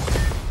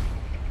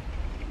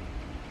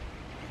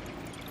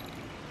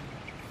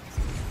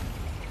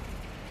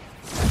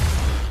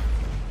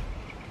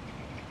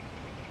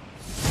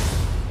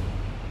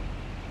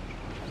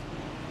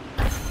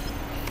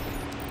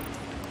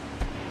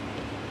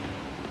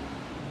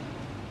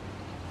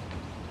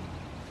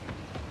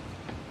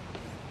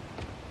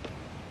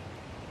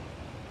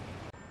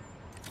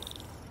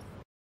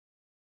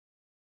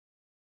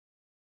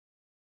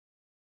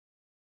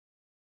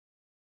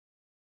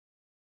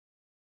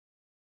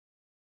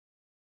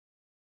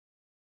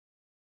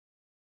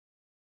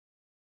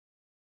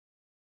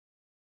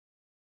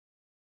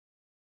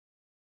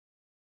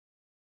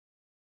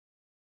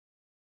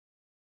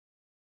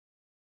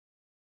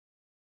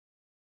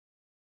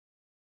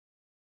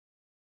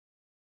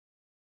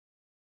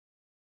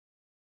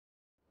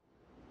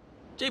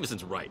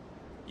 Jameson's right.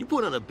 You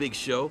put on a big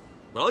show,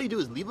 but all you do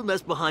is leave a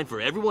mess behind for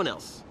everyone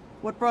else.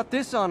 What brought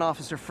this on,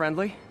 Officer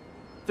Friendly?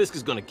 Fisk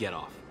is gonna get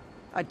off.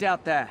 I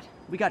doubt that.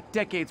 We got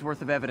decades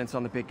worth of evidence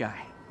on the big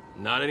guy.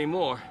 Not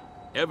anymore.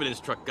 Evidence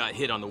truck got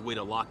hit on the way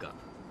to lockup.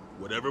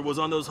 Whatever was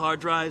on those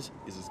hard drives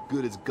is as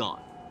good as gone.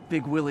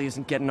 Big Willie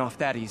isn't getting off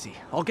that easy.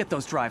 I'll get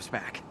those drives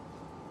back.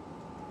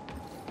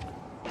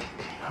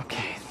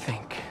 Okay,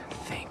 think.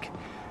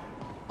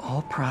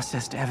 All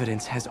processed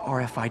evidence has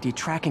RFID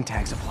tracking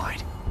tags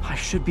applied. I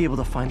should be able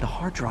to find the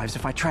hard drives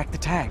if I track the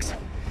tags.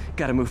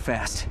 Gotta move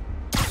fast.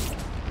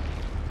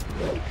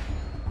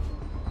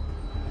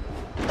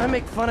 I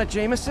make fun of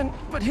Jameson,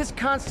 but his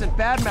constant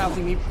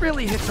bad-mouthing me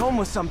really hits home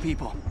with some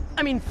people.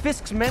 I mean,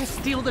 Fisk's men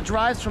steal the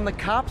drives from the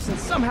cops, and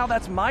somehow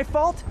that's my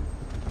fault?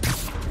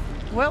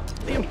 Well,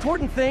 the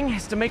important thing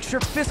is to make sure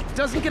Fisk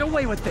doesn't get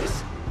away with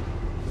this.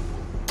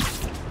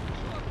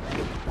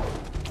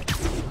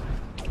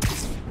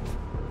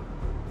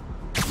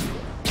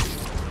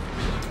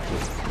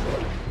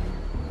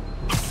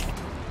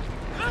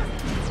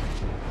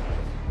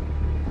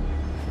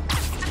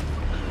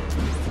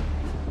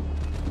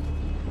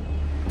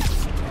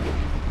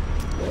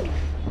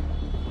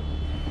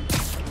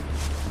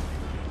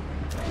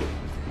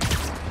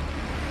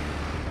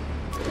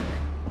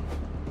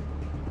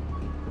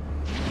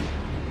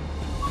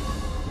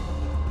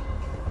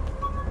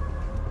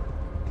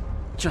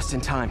 Just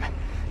in time.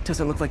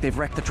 Doesn't look like they've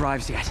wrecked the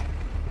drives yet.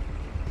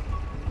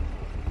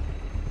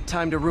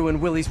 Time to ruin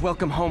Willie's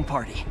welcome home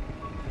party.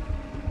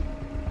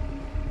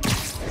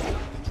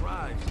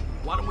 Drives.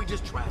 Why don't we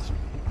just trash them?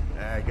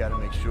 I gotta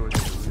make sure they're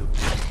the real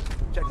deal.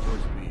 Check yours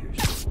will be here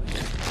shortly.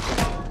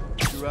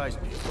 Keep your eyes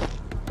peeled.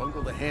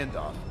 Bungle the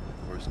handoff,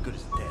 or as good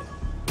as dead.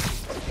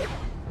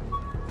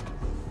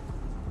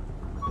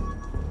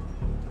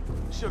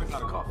 Should've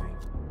got a coffee.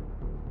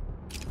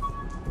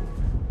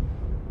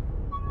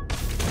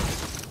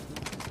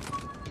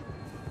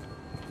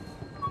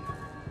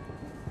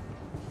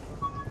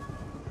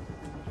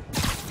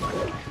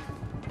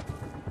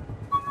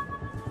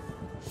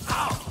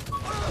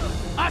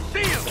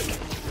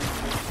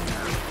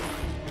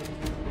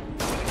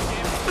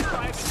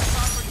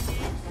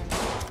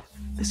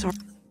 This are...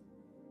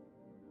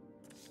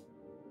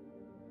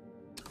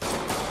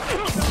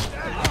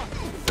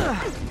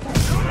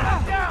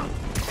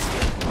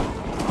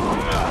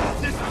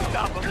 This will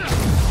stop him.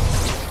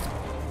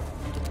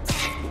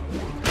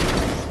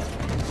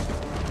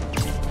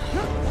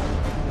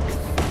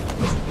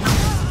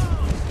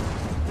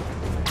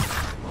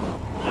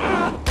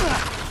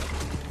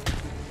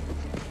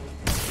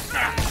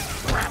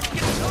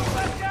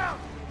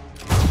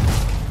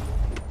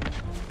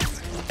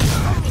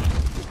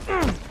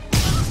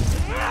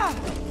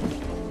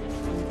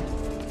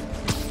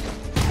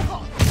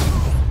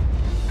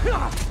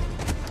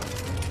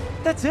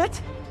 That's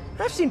it?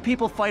 I've seen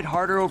people fight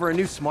harder over a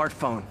new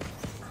smartphone.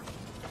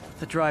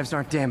 The drives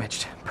aren't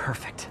damaged.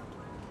 Perfect.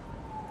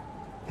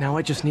 Now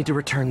I just need to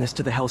return this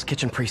to the Hell's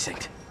Kitchen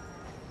precinct.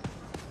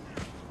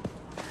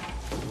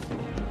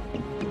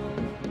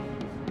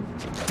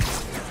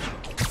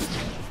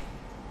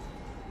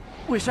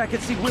 Wish I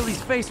could see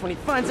Willie's face when he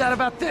finds out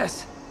about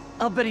this.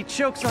 I'll bet he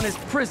chokes on his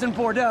prison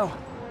Bordeaux.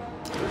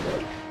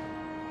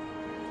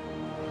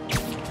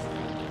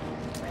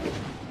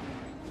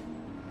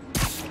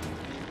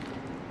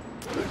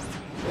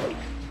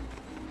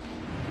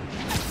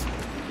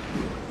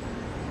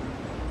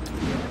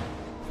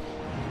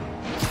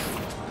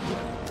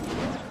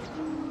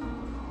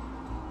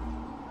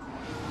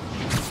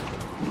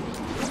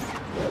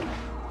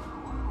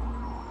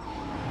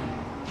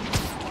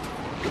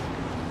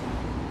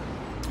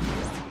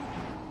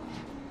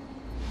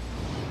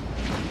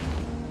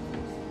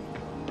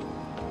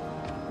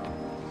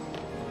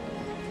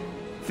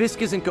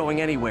 Fisk isn't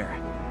going anywhere.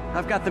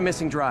 I've got the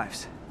missing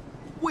drives.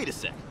 Wait a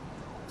sec.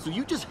 So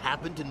you just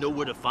happen to know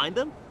where to find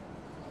them?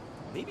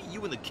 Maybe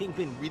you and the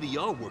Kingpin really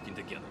are working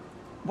together.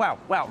 Wow,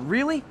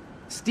 really?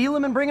 Steal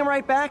him and bring him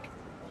right back?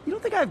 You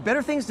don't think I have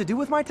better things to do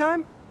with my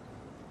time?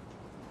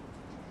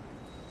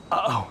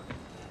 Uh-oh.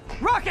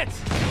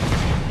 Rockets!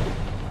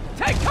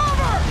 Take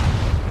cover!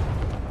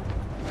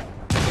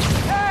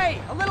 Hey,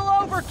 a little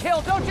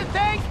overkill, don't you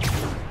think?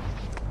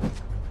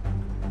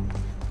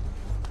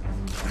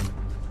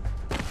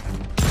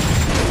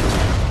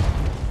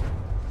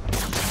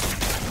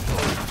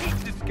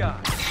 Guy.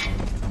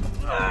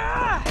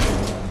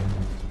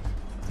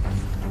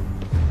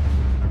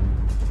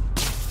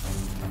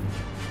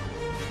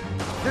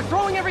 They're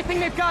throwing everything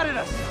they've got at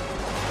us!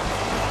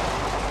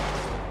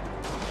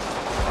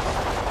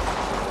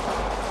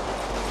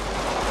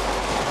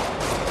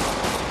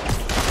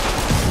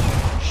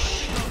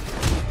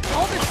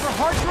 All this for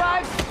hard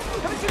drives?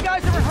 Haven't you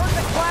guys ever heard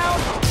the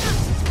cloud?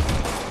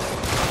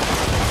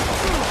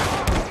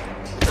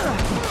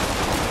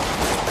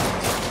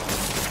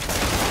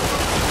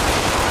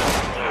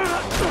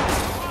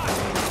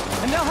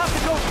 And they'll have to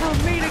go through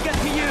me to get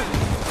to you!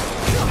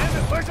 Damn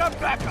it, where's our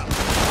backup?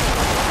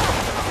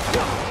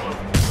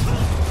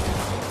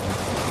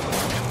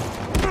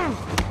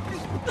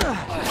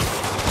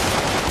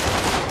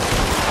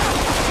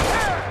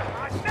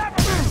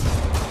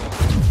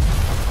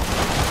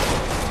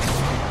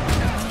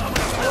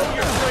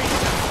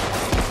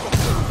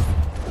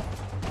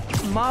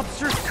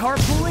 mobsters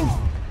carpooling?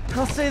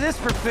 I'll say this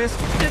for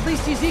Fisk, at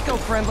least he's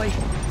eco-friendly.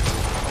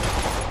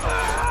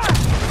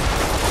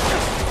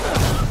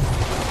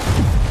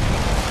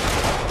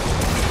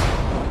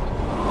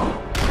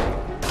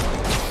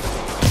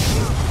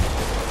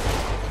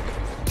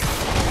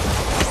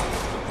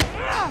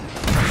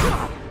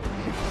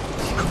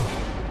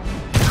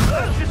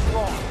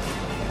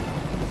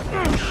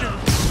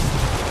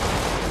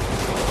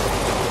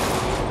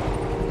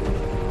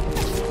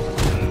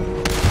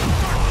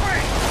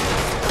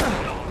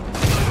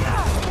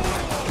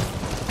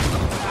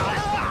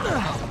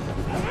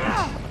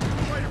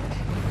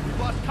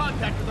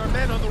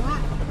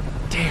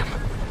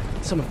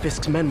 Some of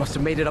Fisk's men must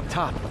have made it up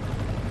top.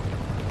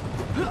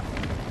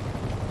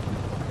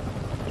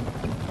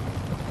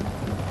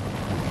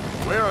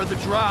 Where are the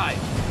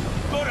drives?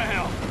 Go to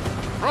hell!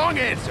 Wrong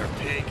answer,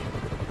 pig!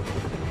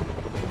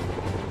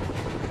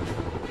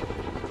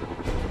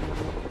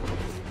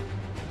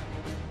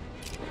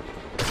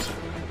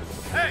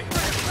 Hey!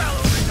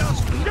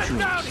 Get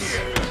down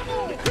here!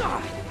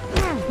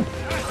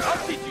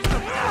 I'll teach you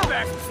some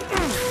respect!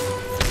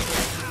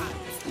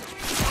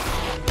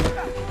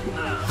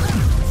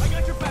 I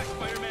got your back,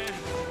 Spider-Man!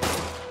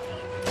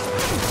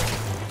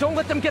 Don't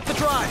let them get the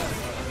drive!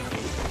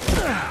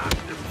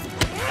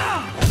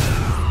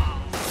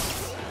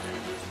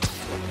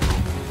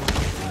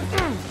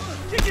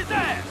 Kick his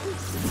ass!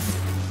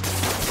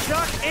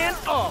 Shock and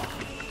awe!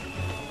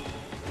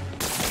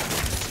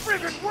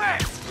 Friggin'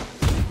 wet!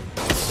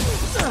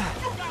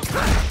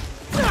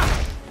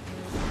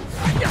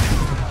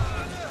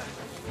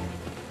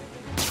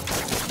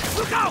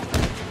 Look out!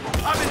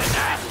 I'm in an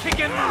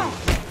ass-kicking mood!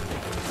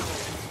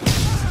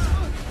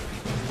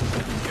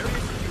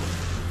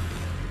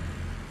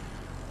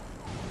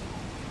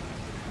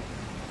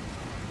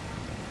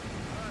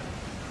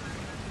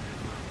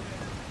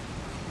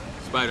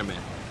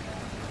 Spider-Man,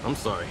 I'm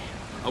sorry.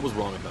 I was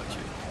wrong about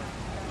you.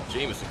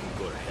 Jameson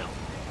can go to hell.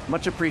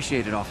 Much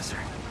appreciated, officer.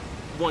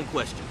 One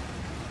question.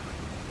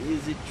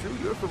 Is it true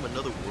you're from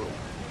another world?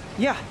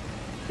 Yeah,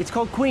 it's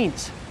called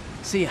Queens.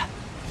 See ya.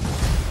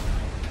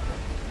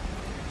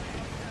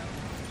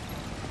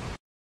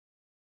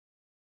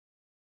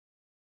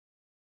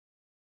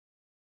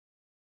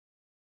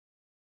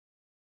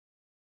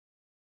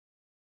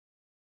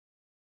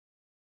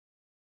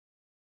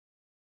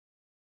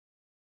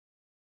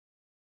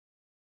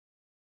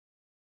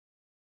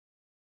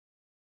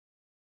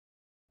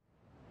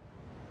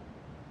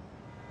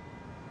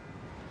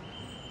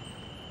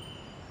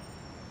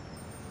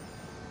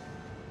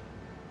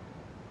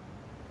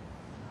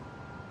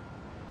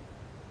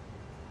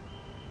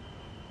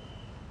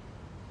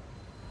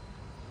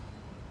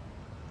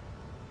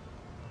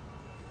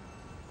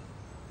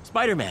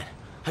 Spider-Man,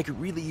 I could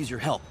really use your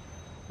help.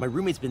 My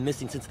roommate's been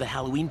missing since the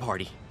Halloween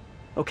party.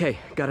 Okay,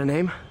 got a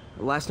name?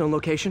 Last known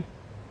location?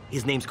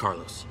 His name's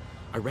Carlos.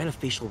 I ran a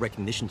facial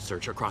recognition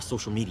search across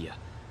social media.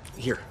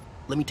 Here,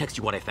 let me text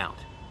you what I found.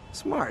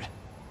 Smart.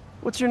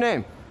 What's your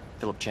name?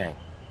 Philip Chang.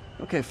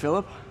 Okay,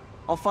 Philip.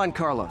 I'll find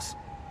Carlos.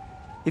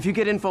 If you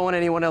get info on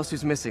anyone else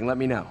who's missing, let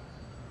me know.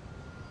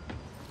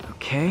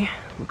 Okay,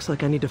 looks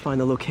like I need to find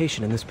the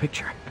location in this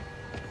picture.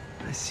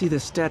 I see the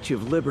Statue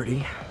of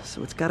Liberty,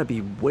 so it's gotta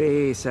be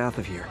way south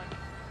of here.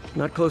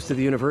 Not close to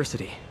the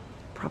university.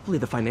 Probably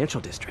the financial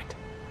district.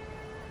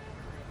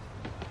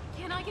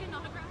 Can I get an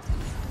autograph?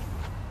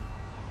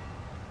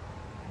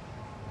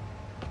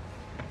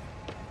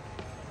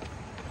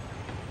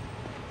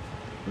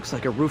 Looks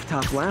like a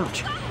rooftop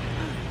lounge.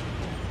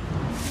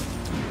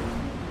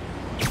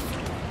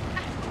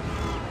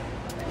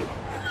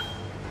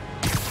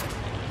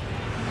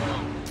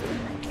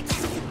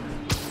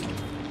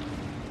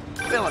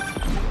 Philip,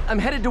 I'm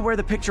headed to where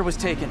the picture was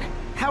taken.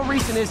 How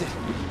recent is it?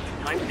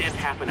 Timestamp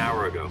half an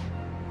hour ago.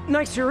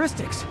 Nice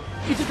heuristics.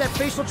 You did that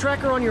facial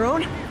tracker on your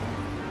own?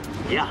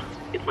 Yeah,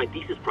 it's my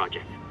thesis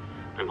project.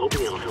 I'm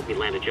hoping it'll help me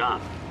land a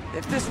job.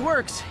 If this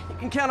works, you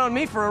can count on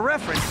me for a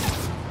reference.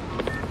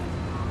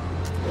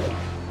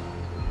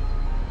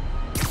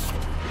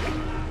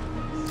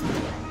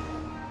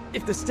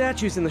 If the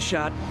statue's in the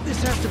shot,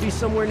 this has to be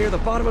somewhere near the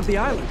bottom of the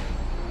island.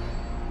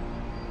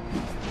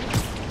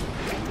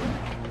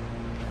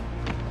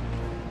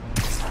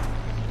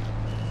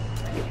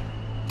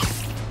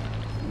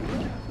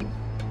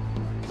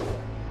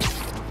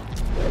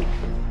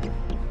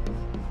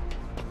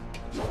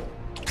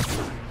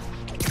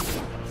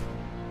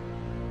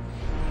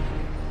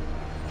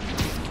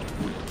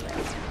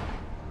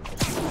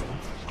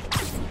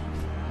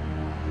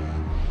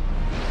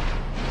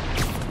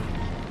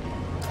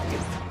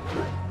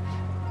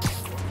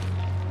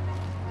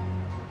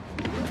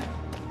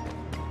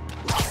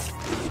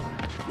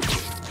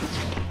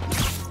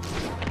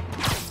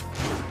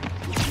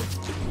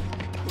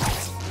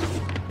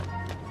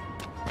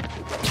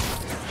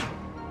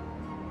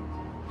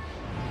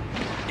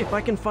 If I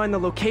can find the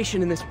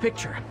location in this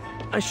picture,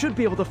 I should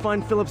be able to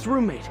find Philip's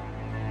roommate.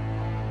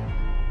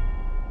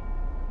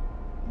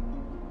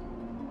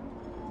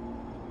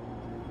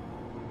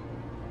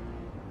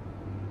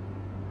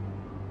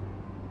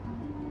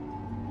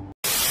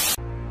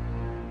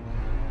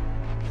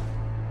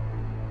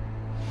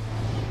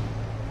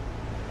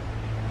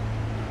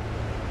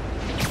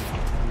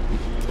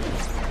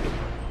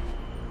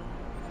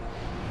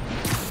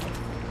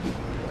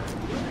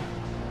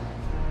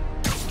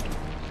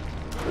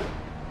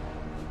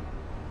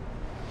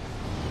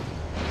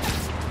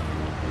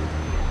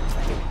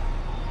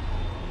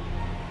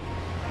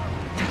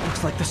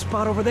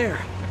 spot over there.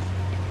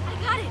 I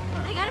got it.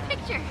 I got a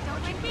picture.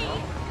 Don't mind me.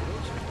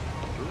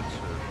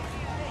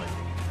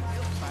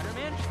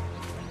 Spider-Man?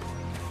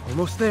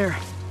 Almost there.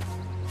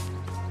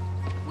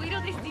 Wait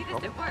till they see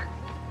this at work.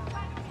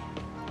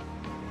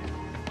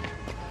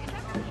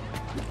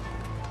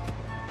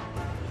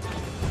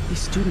 These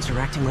students are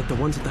acting like the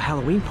ones at the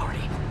Halloween party.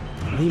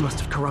 Lee must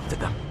have corrupted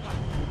them.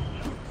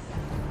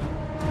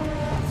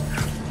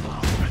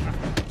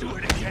 Do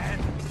it again.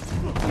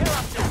 Tear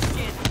up their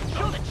skin.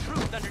 Show the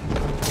truth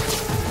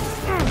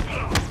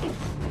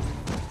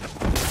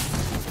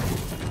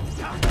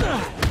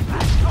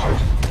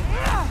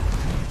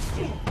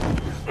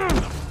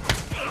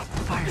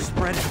Fire's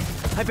spreading.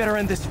 I better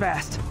end this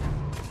fast.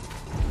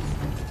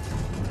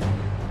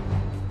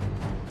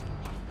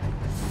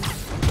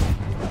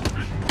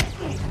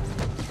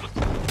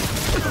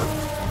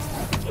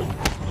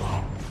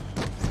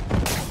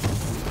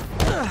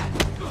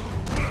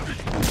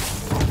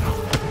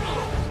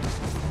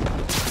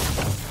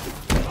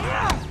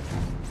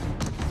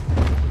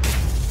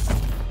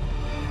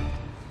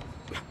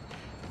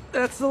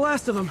 That's the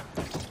last of them.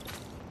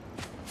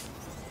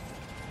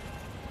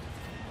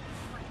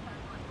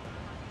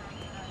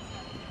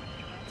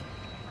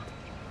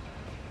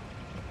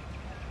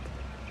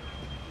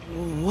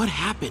 What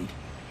happened?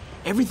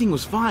 Everything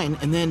was fine,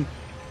 and then...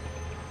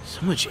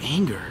 so much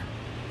anger.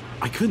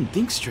 I couldn't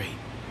think straight.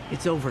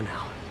 It's over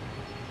now.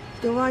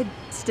 Though I'd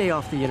stay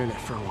off the internet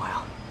for a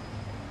while.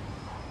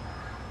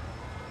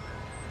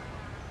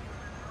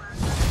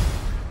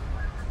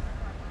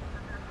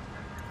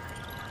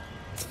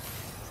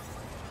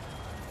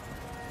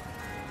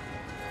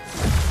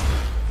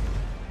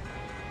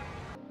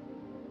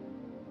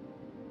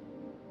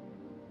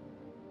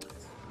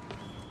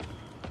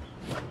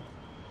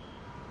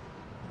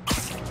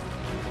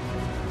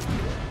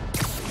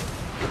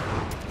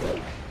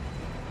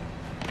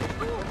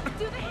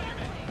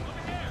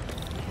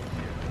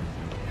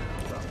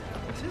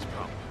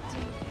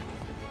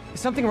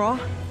 Something wrong?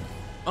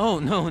 Oh,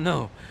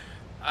 no.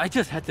 I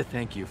just had to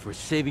thank you for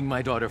saving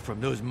my daughter from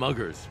those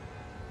muggers.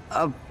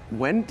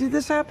 When did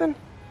this happen?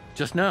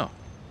 Just now.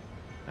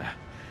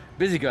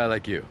 Busy guy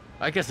like you.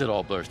 I guess it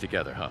all blurs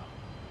together, huh?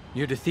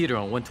 Near the theater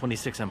on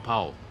 126 and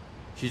Powell.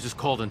 She just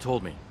called and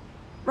told me.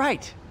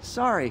 Right.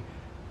 Sorry.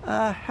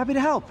 Happy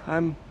to help.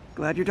 I'm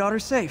glad your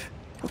daughter's safe.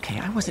 Okay,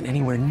 I wasn't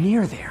anywhere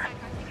near there.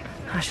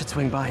 I should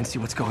swing by and see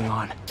what's going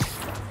on.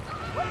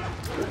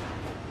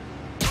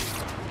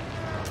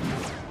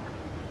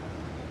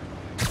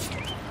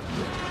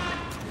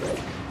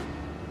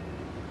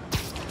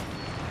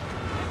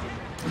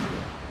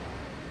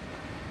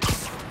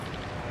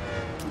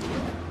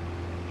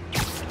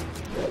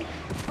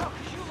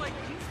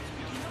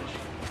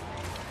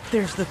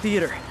 There's the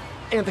theater,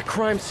 and the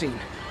crime scene.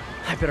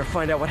 I better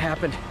find out what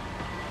happened.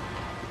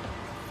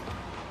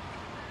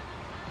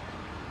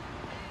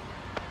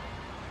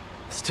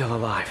 Still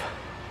alive.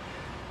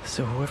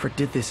 So whoever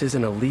did this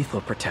isn't a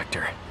lethal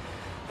protector.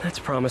 That's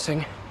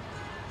promising.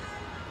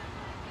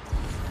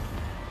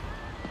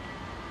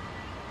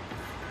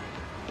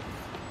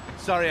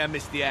 Sorry I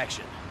missed the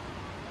action.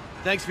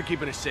 Thanks for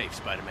keeping us safe,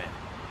 Spider-Man.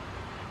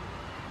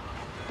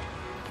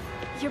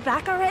 You're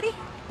back already?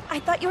 I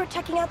thought you were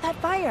checking out that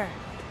fire.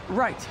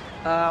 Right.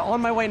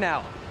 On my way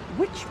now.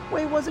 Which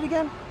way was it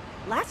again?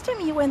 Last time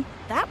you went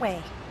that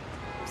way.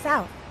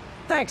 South.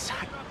 Thanks.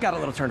 I got a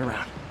little turned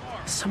around.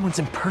 Someone's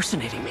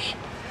impersonating me.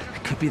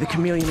 It could be the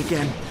chameleon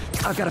again.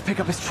 I've got to pick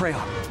up his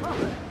trail.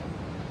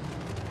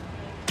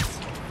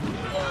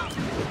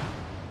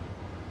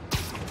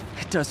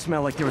 It does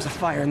smell like there was a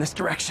fire in this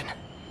direction.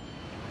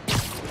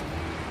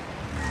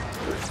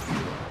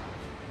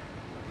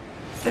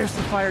 There's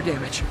the fire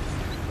damage.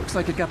 Looks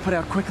like it got put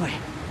out quickly.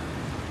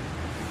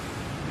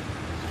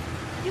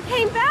 You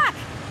came back!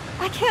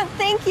 I can't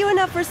thank you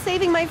enough for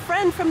saving my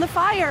friend from the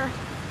fire.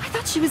 I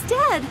thought she was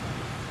dead.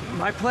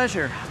 My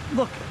pleasure.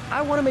 Look,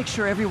 I want to make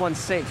sure everyone's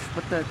safe,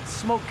 but the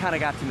smoke kind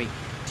of got to me.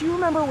 Do you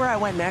remember where I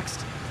went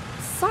next?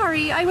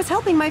 Sorry, I was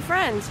helping my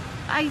friend.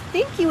 I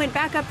think you went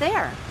back up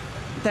there.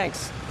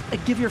 Thanks.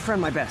 Give your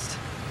friend my best.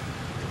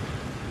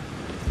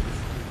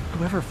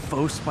 Whoever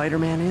faux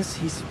Spider-Man is,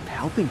 he's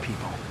helping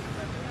people.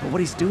 But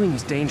what he's doing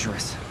is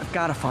dangerous. I've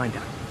got to find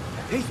him.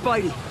 Hey,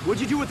 Spidey,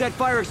 what'd you do with that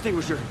fire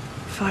extinguisher?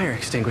 Fire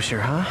extinguisher,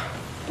 huh?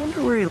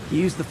 Wonder where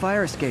he used the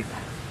fire escape.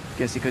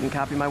 Guess he couldn't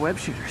copy my web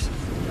shooters.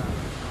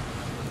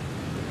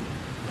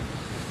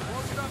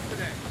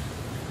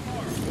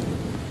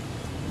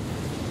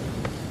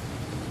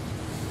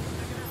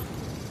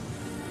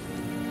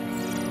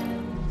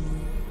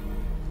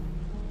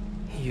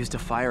 He used a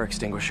fire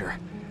extinguisher.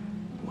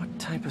 What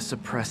type of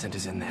suppressant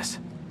is in this?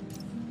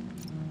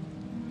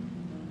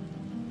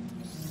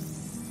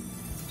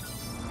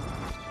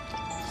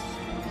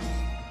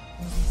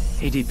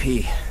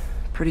 ADP.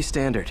 Pretty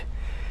standard.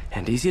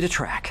 And easy to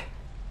track.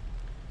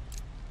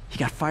 He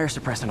got fire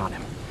suppressant on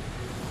him.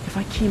 If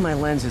I key my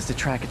lenses to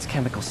track its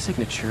chemical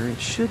signature,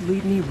 it should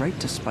lead me right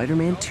to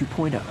Spider-Man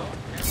 2.0.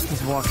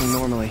 He's walking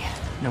normally.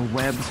 No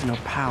webs, no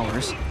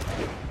powers.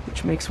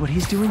 Which makes what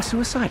he's doing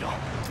suicidal.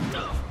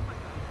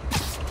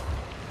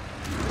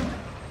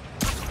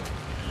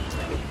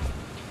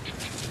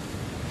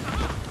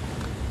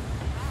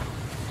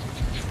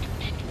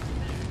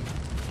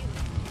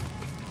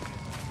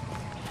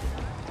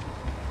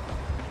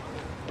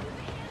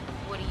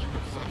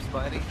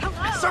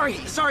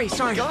 Sorry.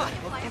 God.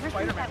 Ever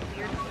since that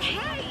weird...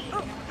 Hey!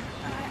 Come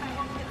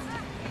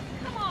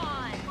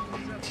on!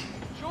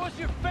 Show us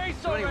your face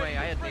So anyway,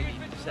 I had maybe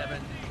 7,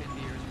 10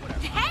 beers, whatever.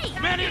 Hey!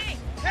 Menace!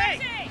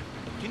 Hey!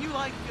 Can you,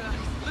 like,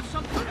 lift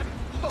something?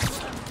 Oh my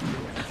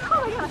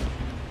god.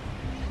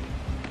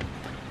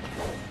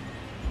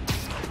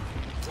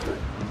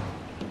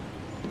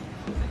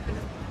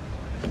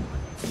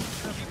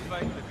 Keep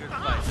fighting the good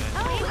fight, man.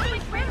 Oh, hey,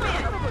 wait,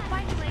 SPIDERMAN! We'll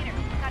find you later.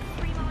 Got a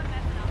primo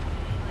investment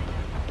opportunity.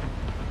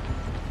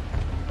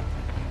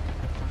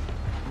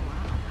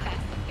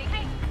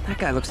 Hey! That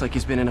guy looks like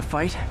he's been in a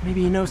fight.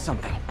 Maybe he knows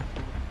something.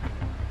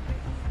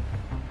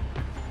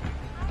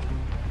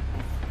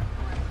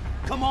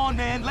 Come on,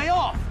 man, lay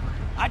off!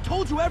 I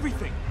told you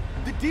everything!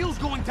 The deal's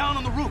going down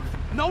on the roof.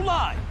 No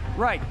lie!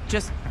 Right,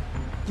 just...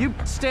 you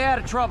stay out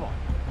of trouble.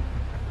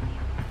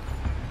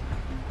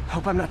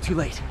 Hope I'm not too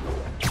late.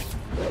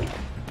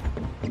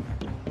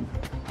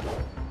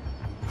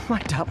 My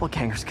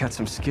doppelganger's got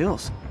some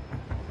skills.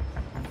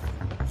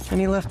 And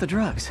he left the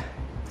drugs.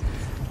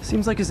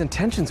 Seems like his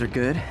intentions are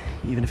good,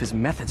 even if his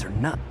methods are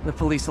not. The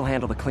police will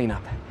handle the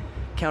cleanup.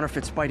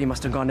 Counterfeit Spidey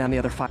must have gone down the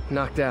other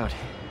knocked out,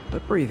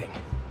 but breathing.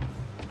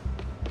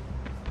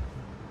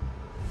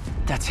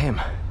 That's him.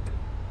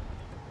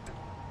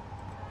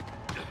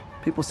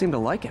 People seem to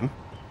like him.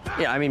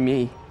 Yeah, I mean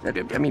me.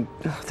 I mean,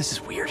 this is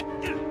weird.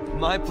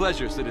 My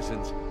pleasure,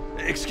 citizens.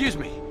 Excuse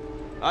me.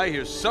 I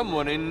hear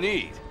someone in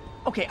need.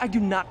 Okay, I do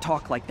not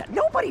talk like that.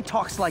 Nobody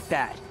talks like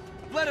that.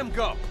 Let him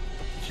go.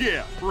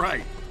 Yeah,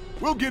 right.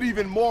 We'll get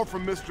even more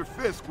from Mr.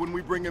 Fisk when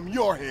we bring him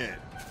your head.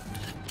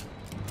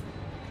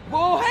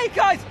 Whoa, hey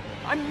guys!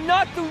 I'm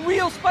not the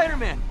real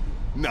Spider-Man!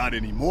 Not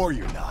anymore,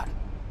 you're not.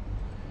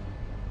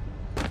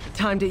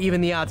 Time to even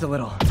the odds a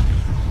little.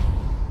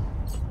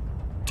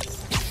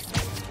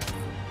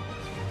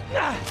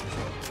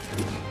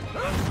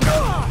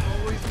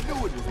 Always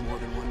knew it was more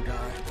than one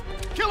guy.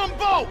 Kill them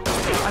both!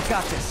 I've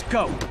got this.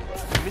 Go.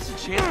 You miss a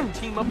chance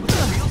to team up with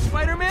the real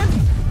Spider-Man?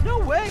 No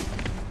way!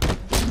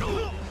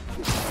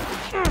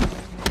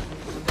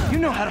 You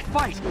know how to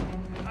fight.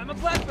 I'm a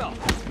black belt.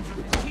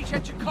 Teach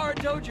at Chikara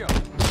Dojo.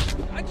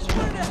 I just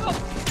wanted to help.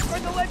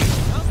 Spread the legend,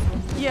 huh?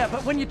 Yeah,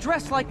 but when you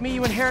dress like me,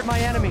 you inherit my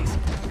enemies.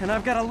 And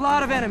I've got a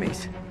lot of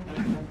enemies.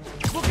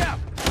 Look out!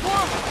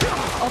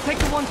 Forward! I'll take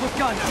the ones with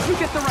guns. You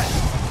get the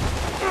rest.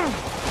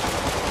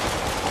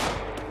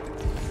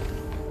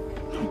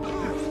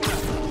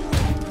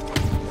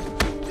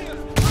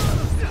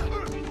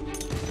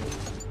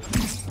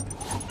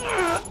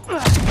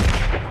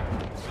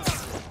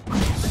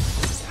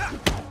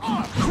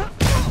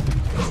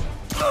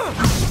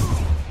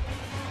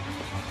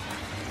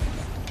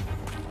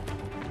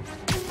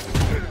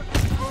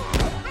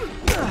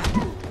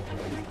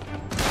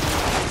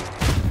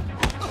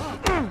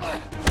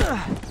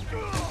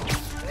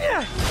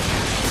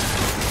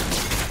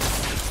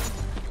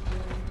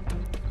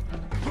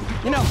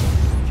 You know,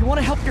 if you want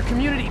to help your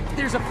community,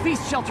 there's a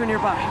feast shelter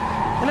nearby.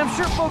 And I'm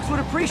sure folks would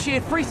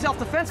appreciate free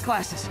self-defense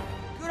classes.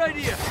 Good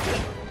idea.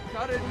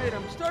 Gotta admit,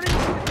 I'm starting to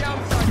see the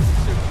downside of the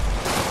suit.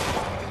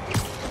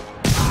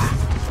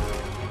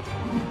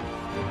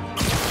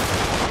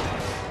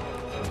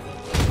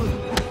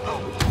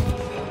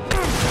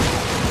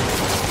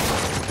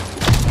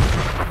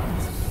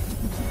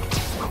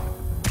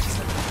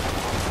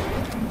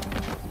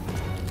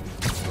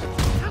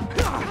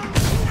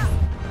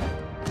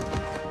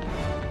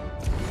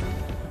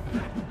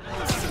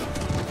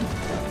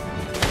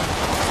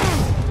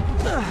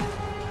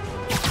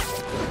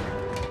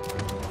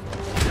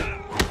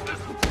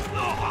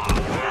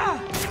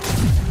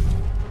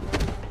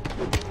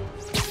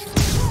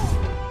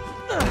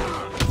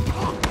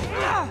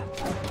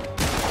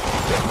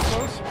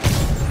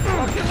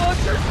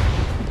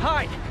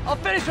 Hide! I'll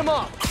finish him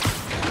off!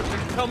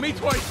 Tell me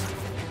twice.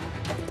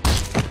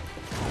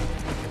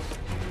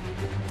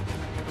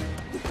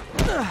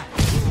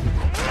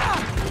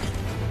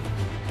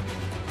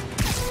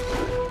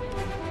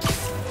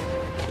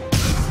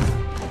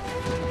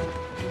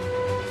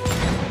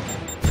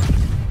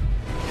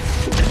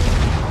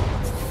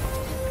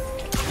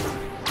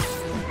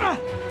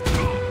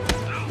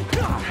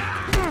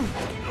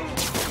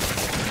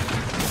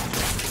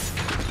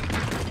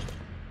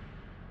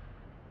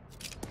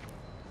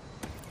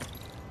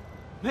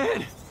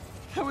 Man,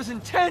 that was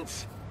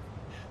intense!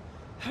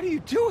 How do you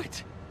do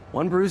it?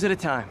 One bruise at a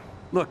time.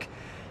 Look,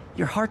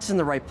 your heart's in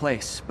the right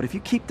place, but if you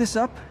keep this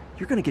up,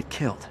 you're gonna get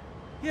killed.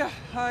 Yeah,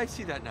 I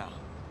see that now.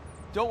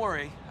 Don't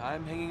worry,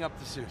 I'm hanging up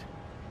the suit.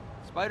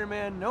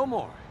 Spider-Man, no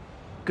more.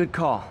 Good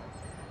call.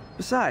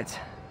 Besides,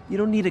 you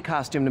don't need a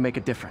costume to make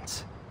a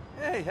difference.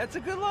 Hey, that's a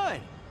good line.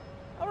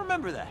 I'll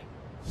remember that.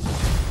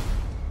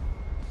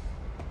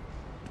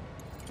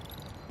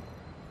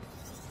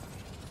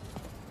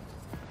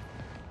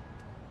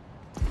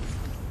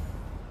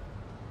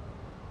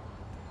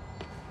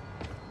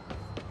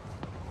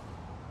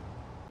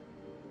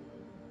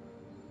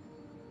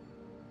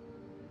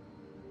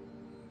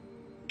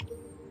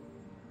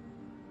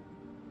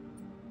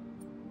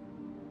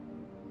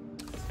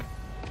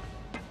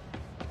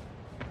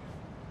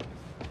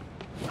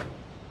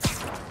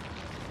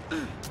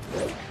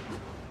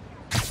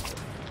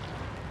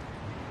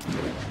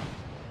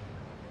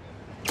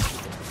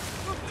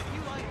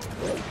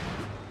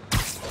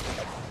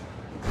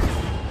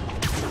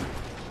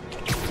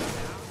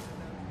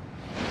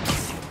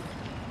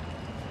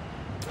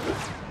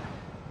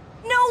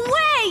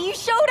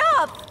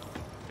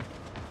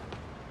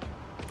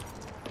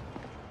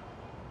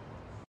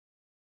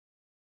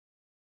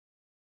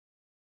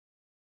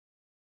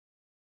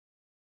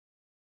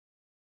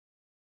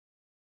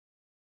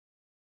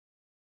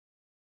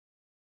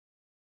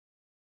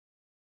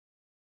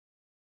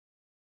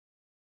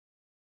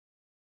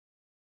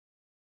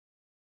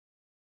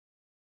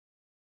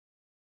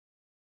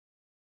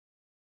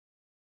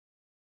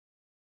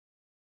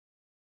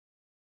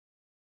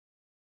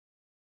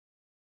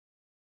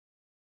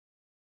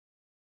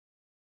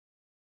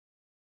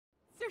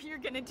 So you're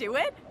gonna do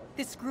it?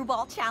 The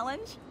screwball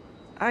challenge?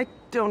 I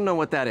don't know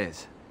what that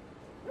is.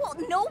 Well,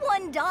 no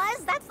one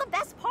does. That's the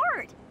best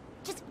part.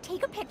 Just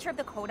take a picture of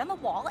the code on the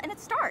wall and it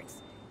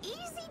starts.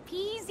 Easy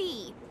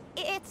peasy.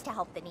 It's to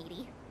help the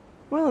needy.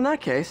 Well, in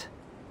that case...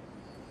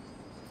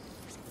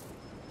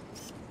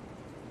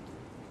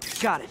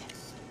 Got it.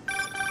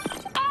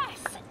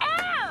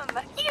 SM!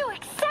 You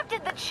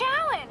accepted the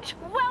challenge!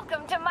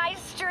 Welcome to my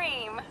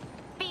stream.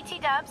 BT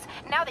Dubs,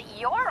 now that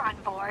you're on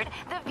board,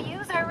 the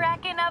views are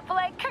racking up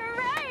like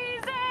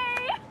crazy!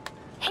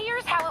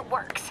 Here's how it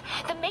works.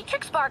 The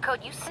Matrix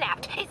barcode you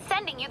snapped is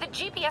sending you the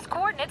GPS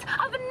coordinates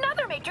of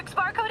another Matrix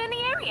barcode in the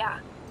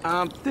area.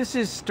 This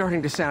is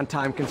starting to sound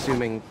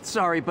time-consuming.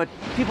 Sorry, but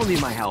people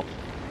need my help.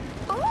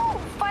 Ooh,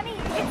 funny you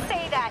should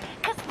say that,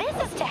 because this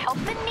is to help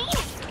the needy.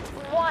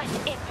 One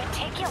in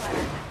particular.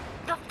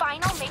 The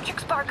final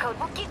Matrix barcode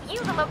will give you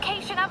the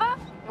location of a...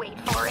 wait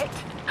for it.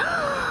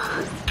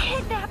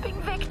 Kidnapping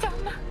victim.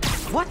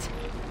 What?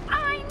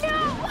 I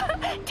know!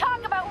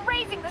 Talk about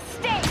raising the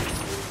stakes!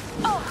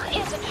 Oh,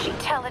 isn't she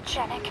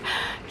telegenic?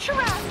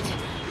 Trapped,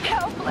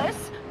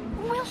 helpless.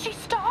 Will she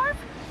starve?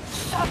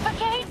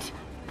 Suffocate?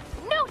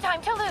 No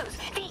time to lose.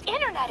 The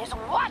internet is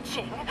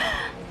watching.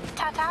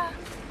 Ta-ta.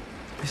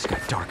 This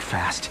got dark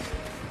fast.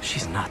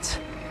 She's nuts.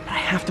 But I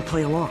have to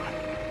play along.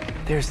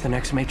 There's the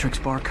next Matrix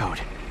barcode.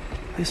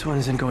 This one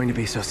isn't going to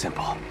be so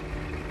simple.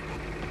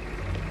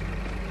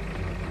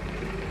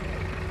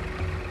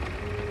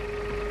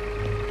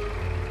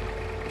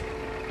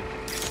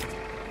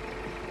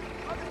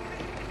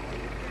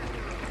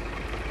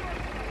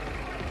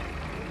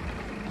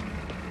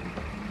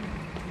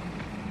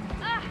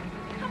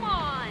 Come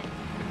on!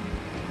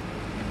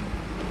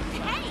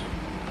 Hey!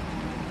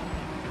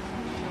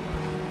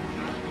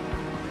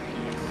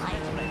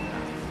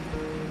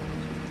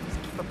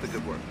 Keep up the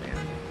good work, man.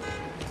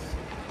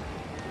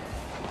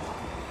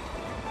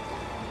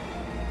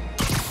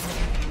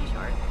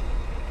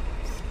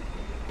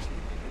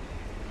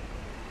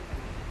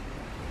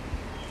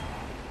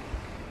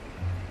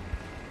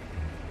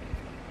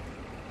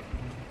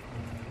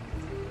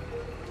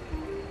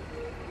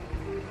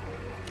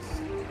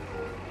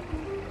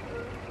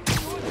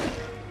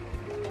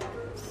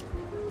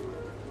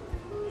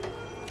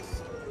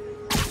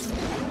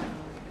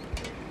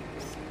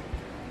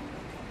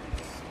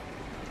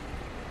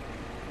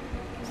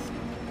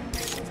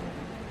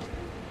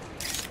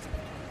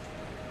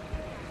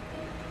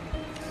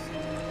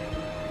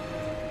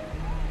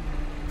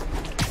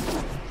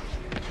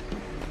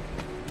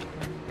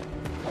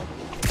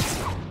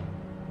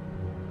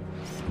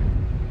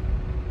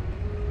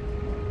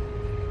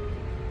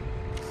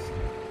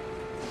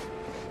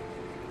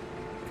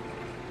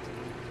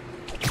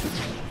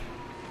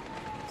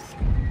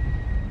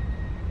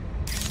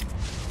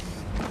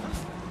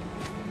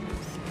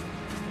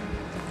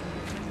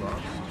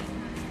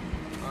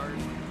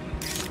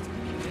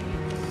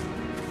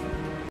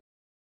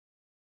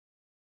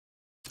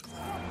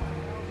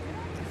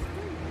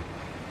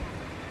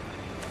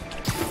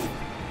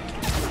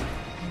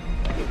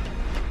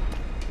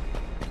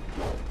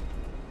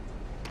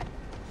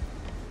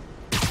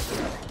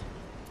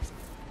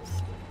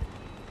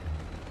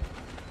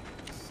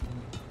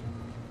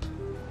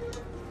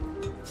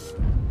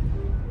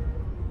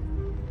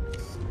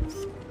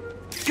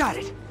 Got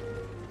it!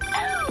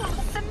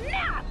 Oh,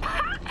 snap!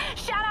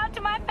 Shout out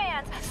to my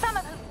fans, some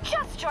of who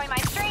just joined my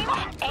stream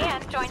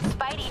and joined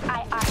Spidey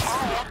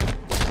IRL.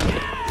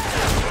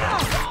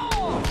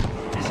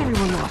 Has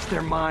everyone lost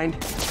their mind?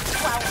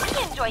 While we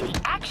enjoy the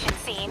action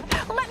scene,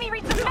 let me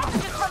read some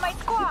messages from my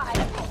squad.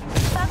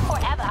 Thug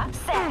Forever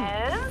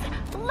says,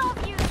 "Love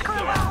you,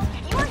 Screwball.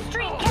 Your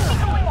stream kept me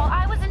going while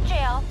I was in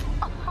jail."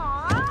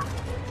 Aww.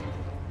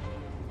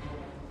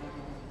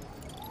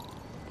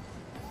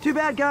 Too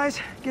bad,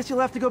 guys. Guess you'll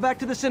have to go back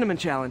to the Cinnamon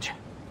Challenge.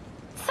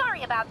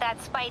 Sorry about that,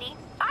 Spidey.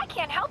 I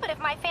can't help it if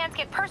my fans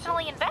get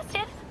personally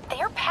invested.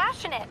 They're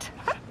passionate.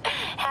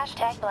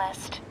 Hashtag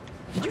blessed.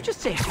 Did you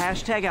just say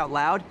hashtag out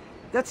loud?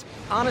 That's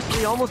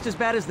honestly almost as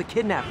bad as the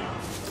kidnapping.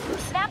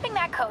 Snapping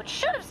that code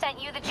should have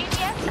sent you the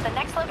GPS to the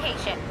next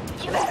location.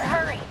 You better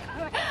hurry.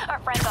 Our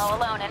friend's all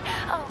alone and,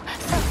 oh,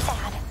 so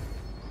sad.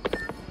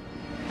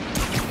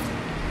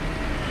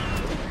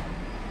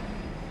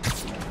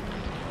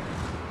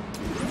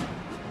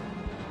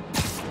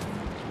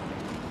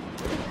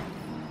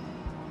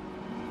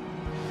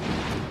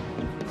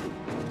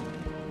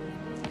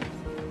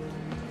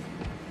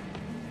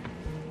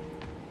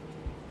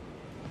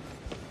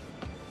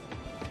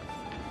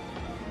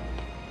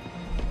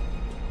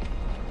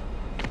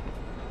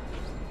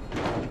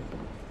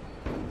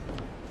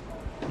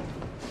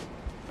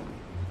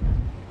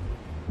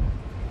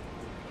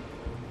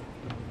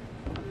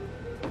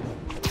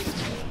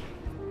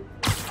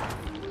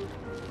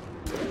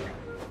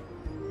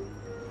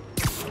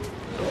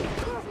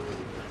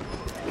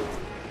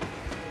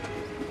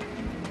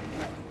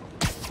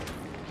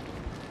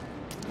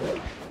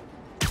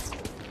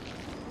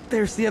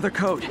 There's the other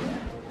code.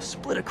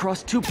 Split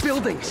across 2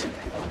 buildings.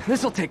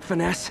 This'll take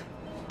finesse.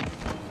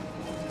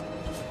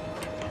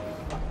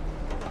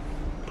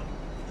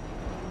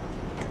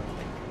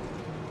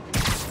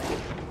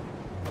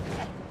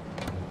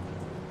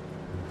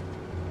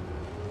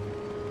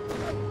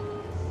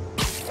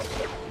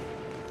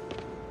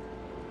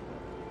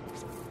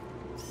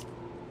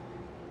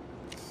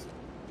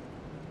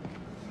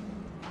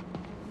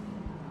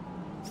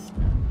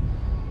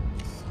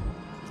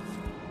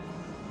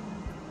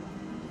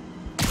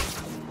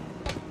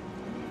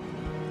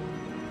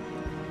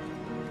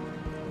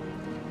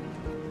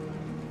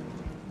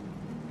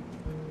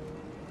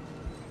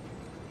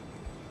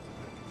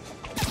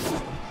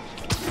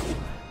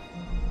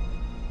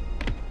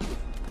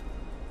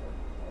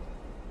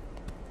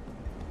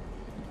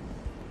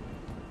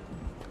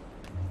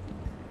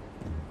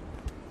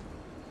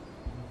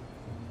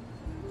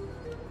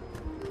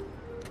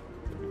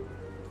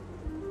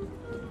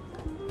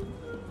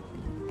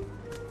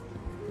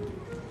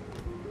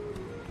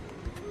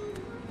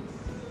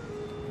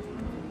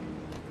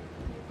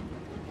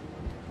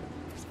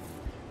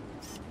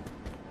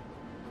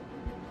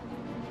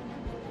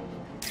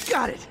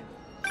 Got it!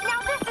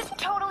 Now this is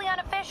totally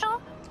unofficial,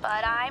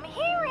 but I'm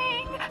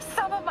hearing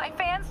some of my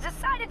fans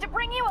decided to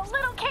bring you a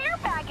little care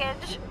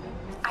package.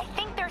 I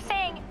think they're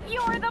saying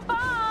you're the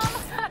bomb.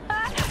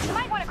 You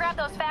might want to grab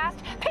those fast.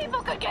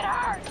 People could get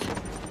hurt.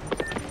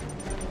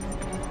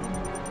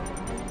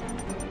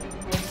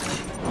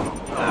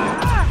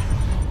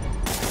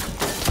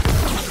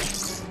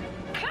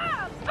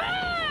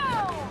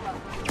 Kaboom!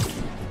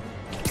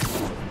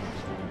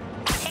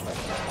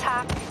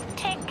 Tick-tock,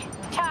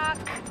 tick-tock.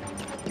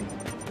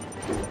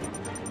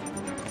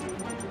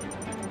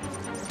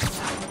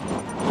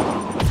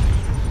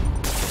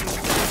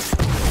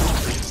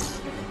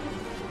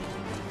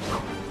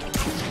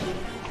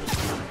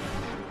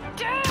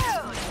 Dude,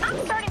 I'm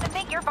starting to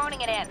think you're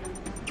phoning it in.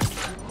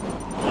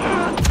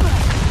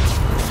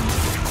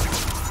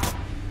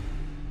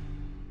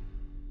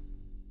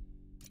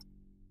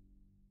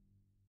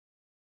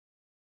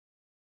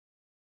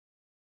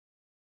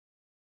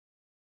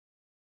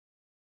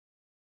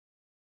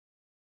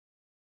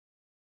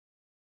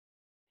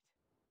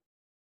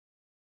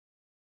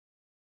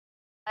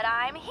 But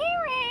I'm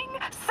hearing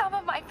some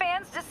of my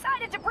fans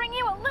decided to bring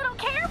you a little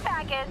care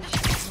package.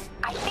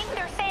 I think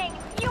they're saying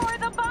you're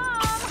the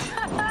bomb.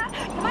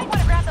 You might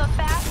want to grab those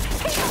fast.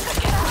 People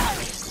could get hurt.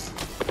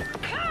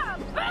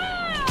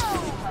 Kaboom!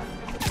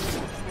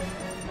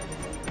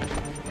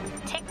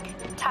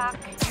 Tick-tock,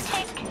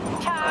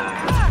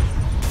 tick-tock.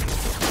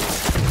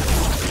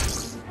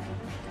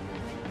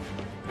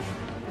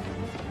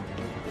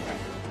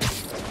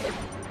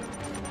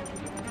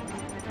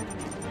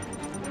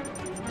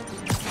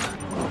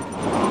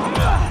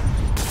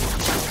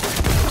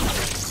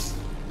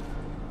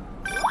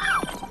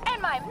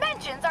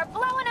 Are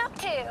blowing up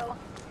too.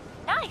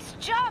 Nice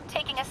job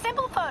taking a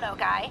simple photo,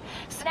 guy.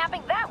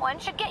 Snapping that one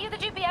should get you the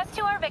GPS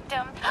to our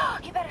victim.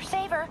 You better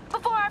save her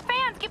before our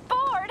fans get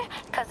bored.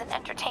 Cause in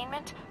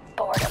entertainment,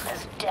 boredom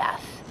is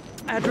death.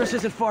 Address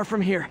isn't far from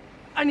here.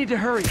 I need to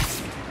hurry.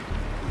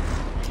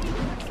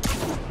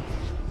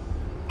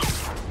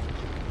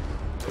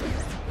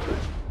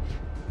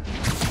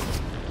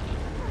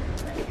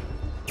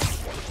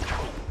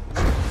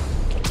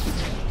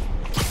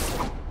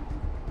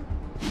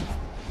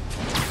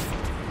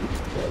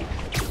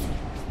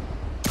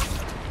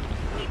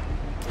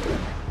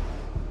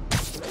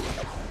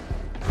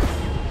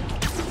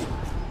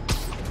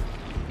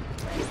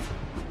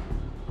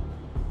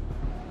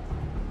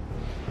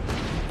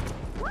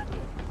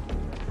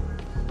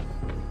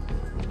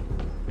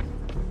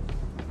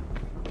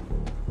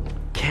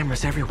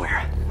 Cameras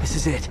everywhere. This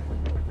is it.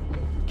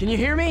 Can you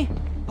hear me?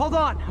 Hold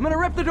on, I'm gonna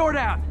rip the door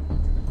down.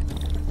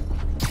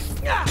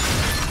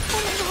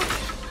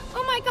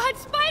 Oh my god,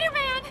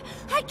 Spider-Man!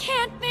 I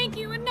can't thank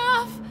you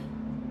enough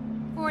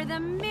for the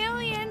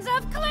millions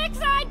of clicks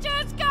I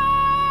just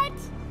got!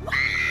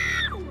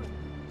 Wow!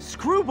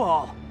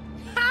 Screwball!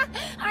 Ha!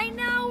 I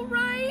know,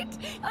 right?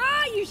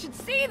 Ah, you should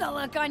see the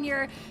look on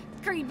your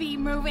creepy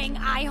moving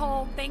eye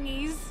hole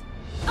thingies.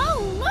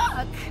 Oh,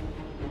 look!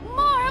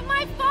 More of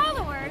my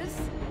followers!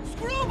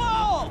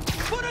 Screwball!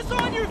 Put us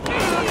on your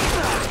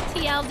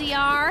feet!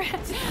 TLDR.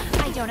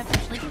 I don't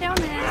officially condone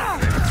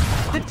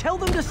this. Then tell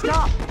them to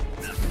stop!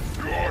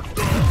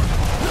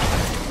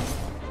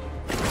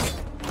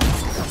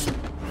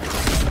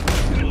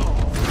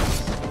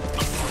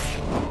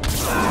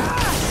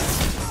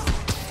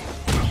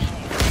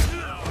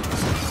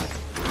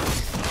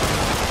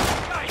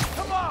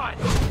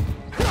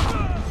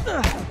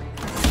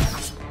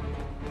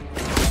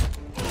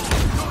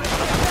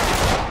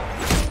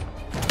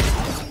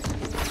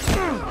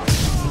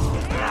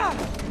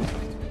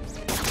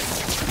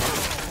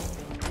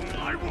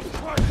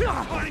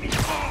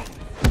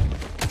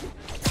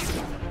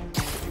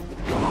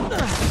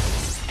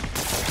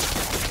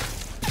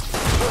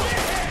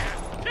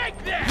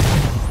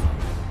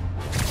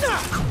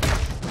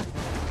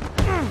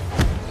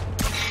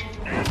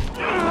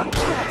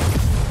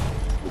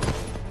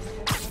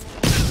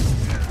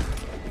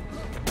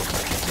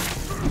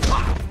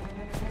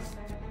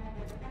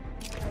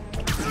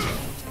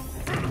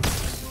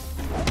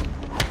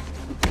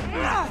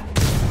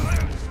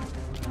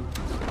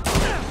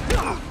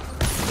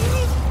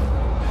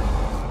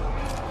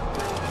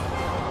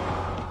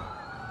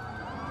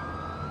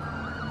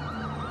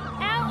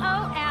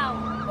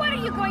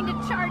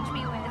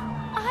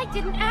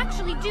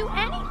 Do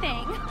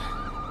anything.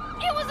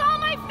 It was all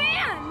my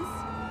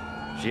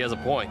fans. She has a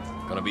point.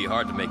 Gonna be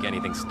hard to make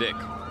anything stick.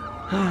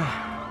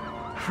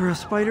 For a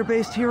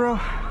spider-based hero,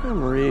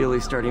 I'm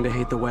really starting to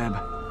hate the web.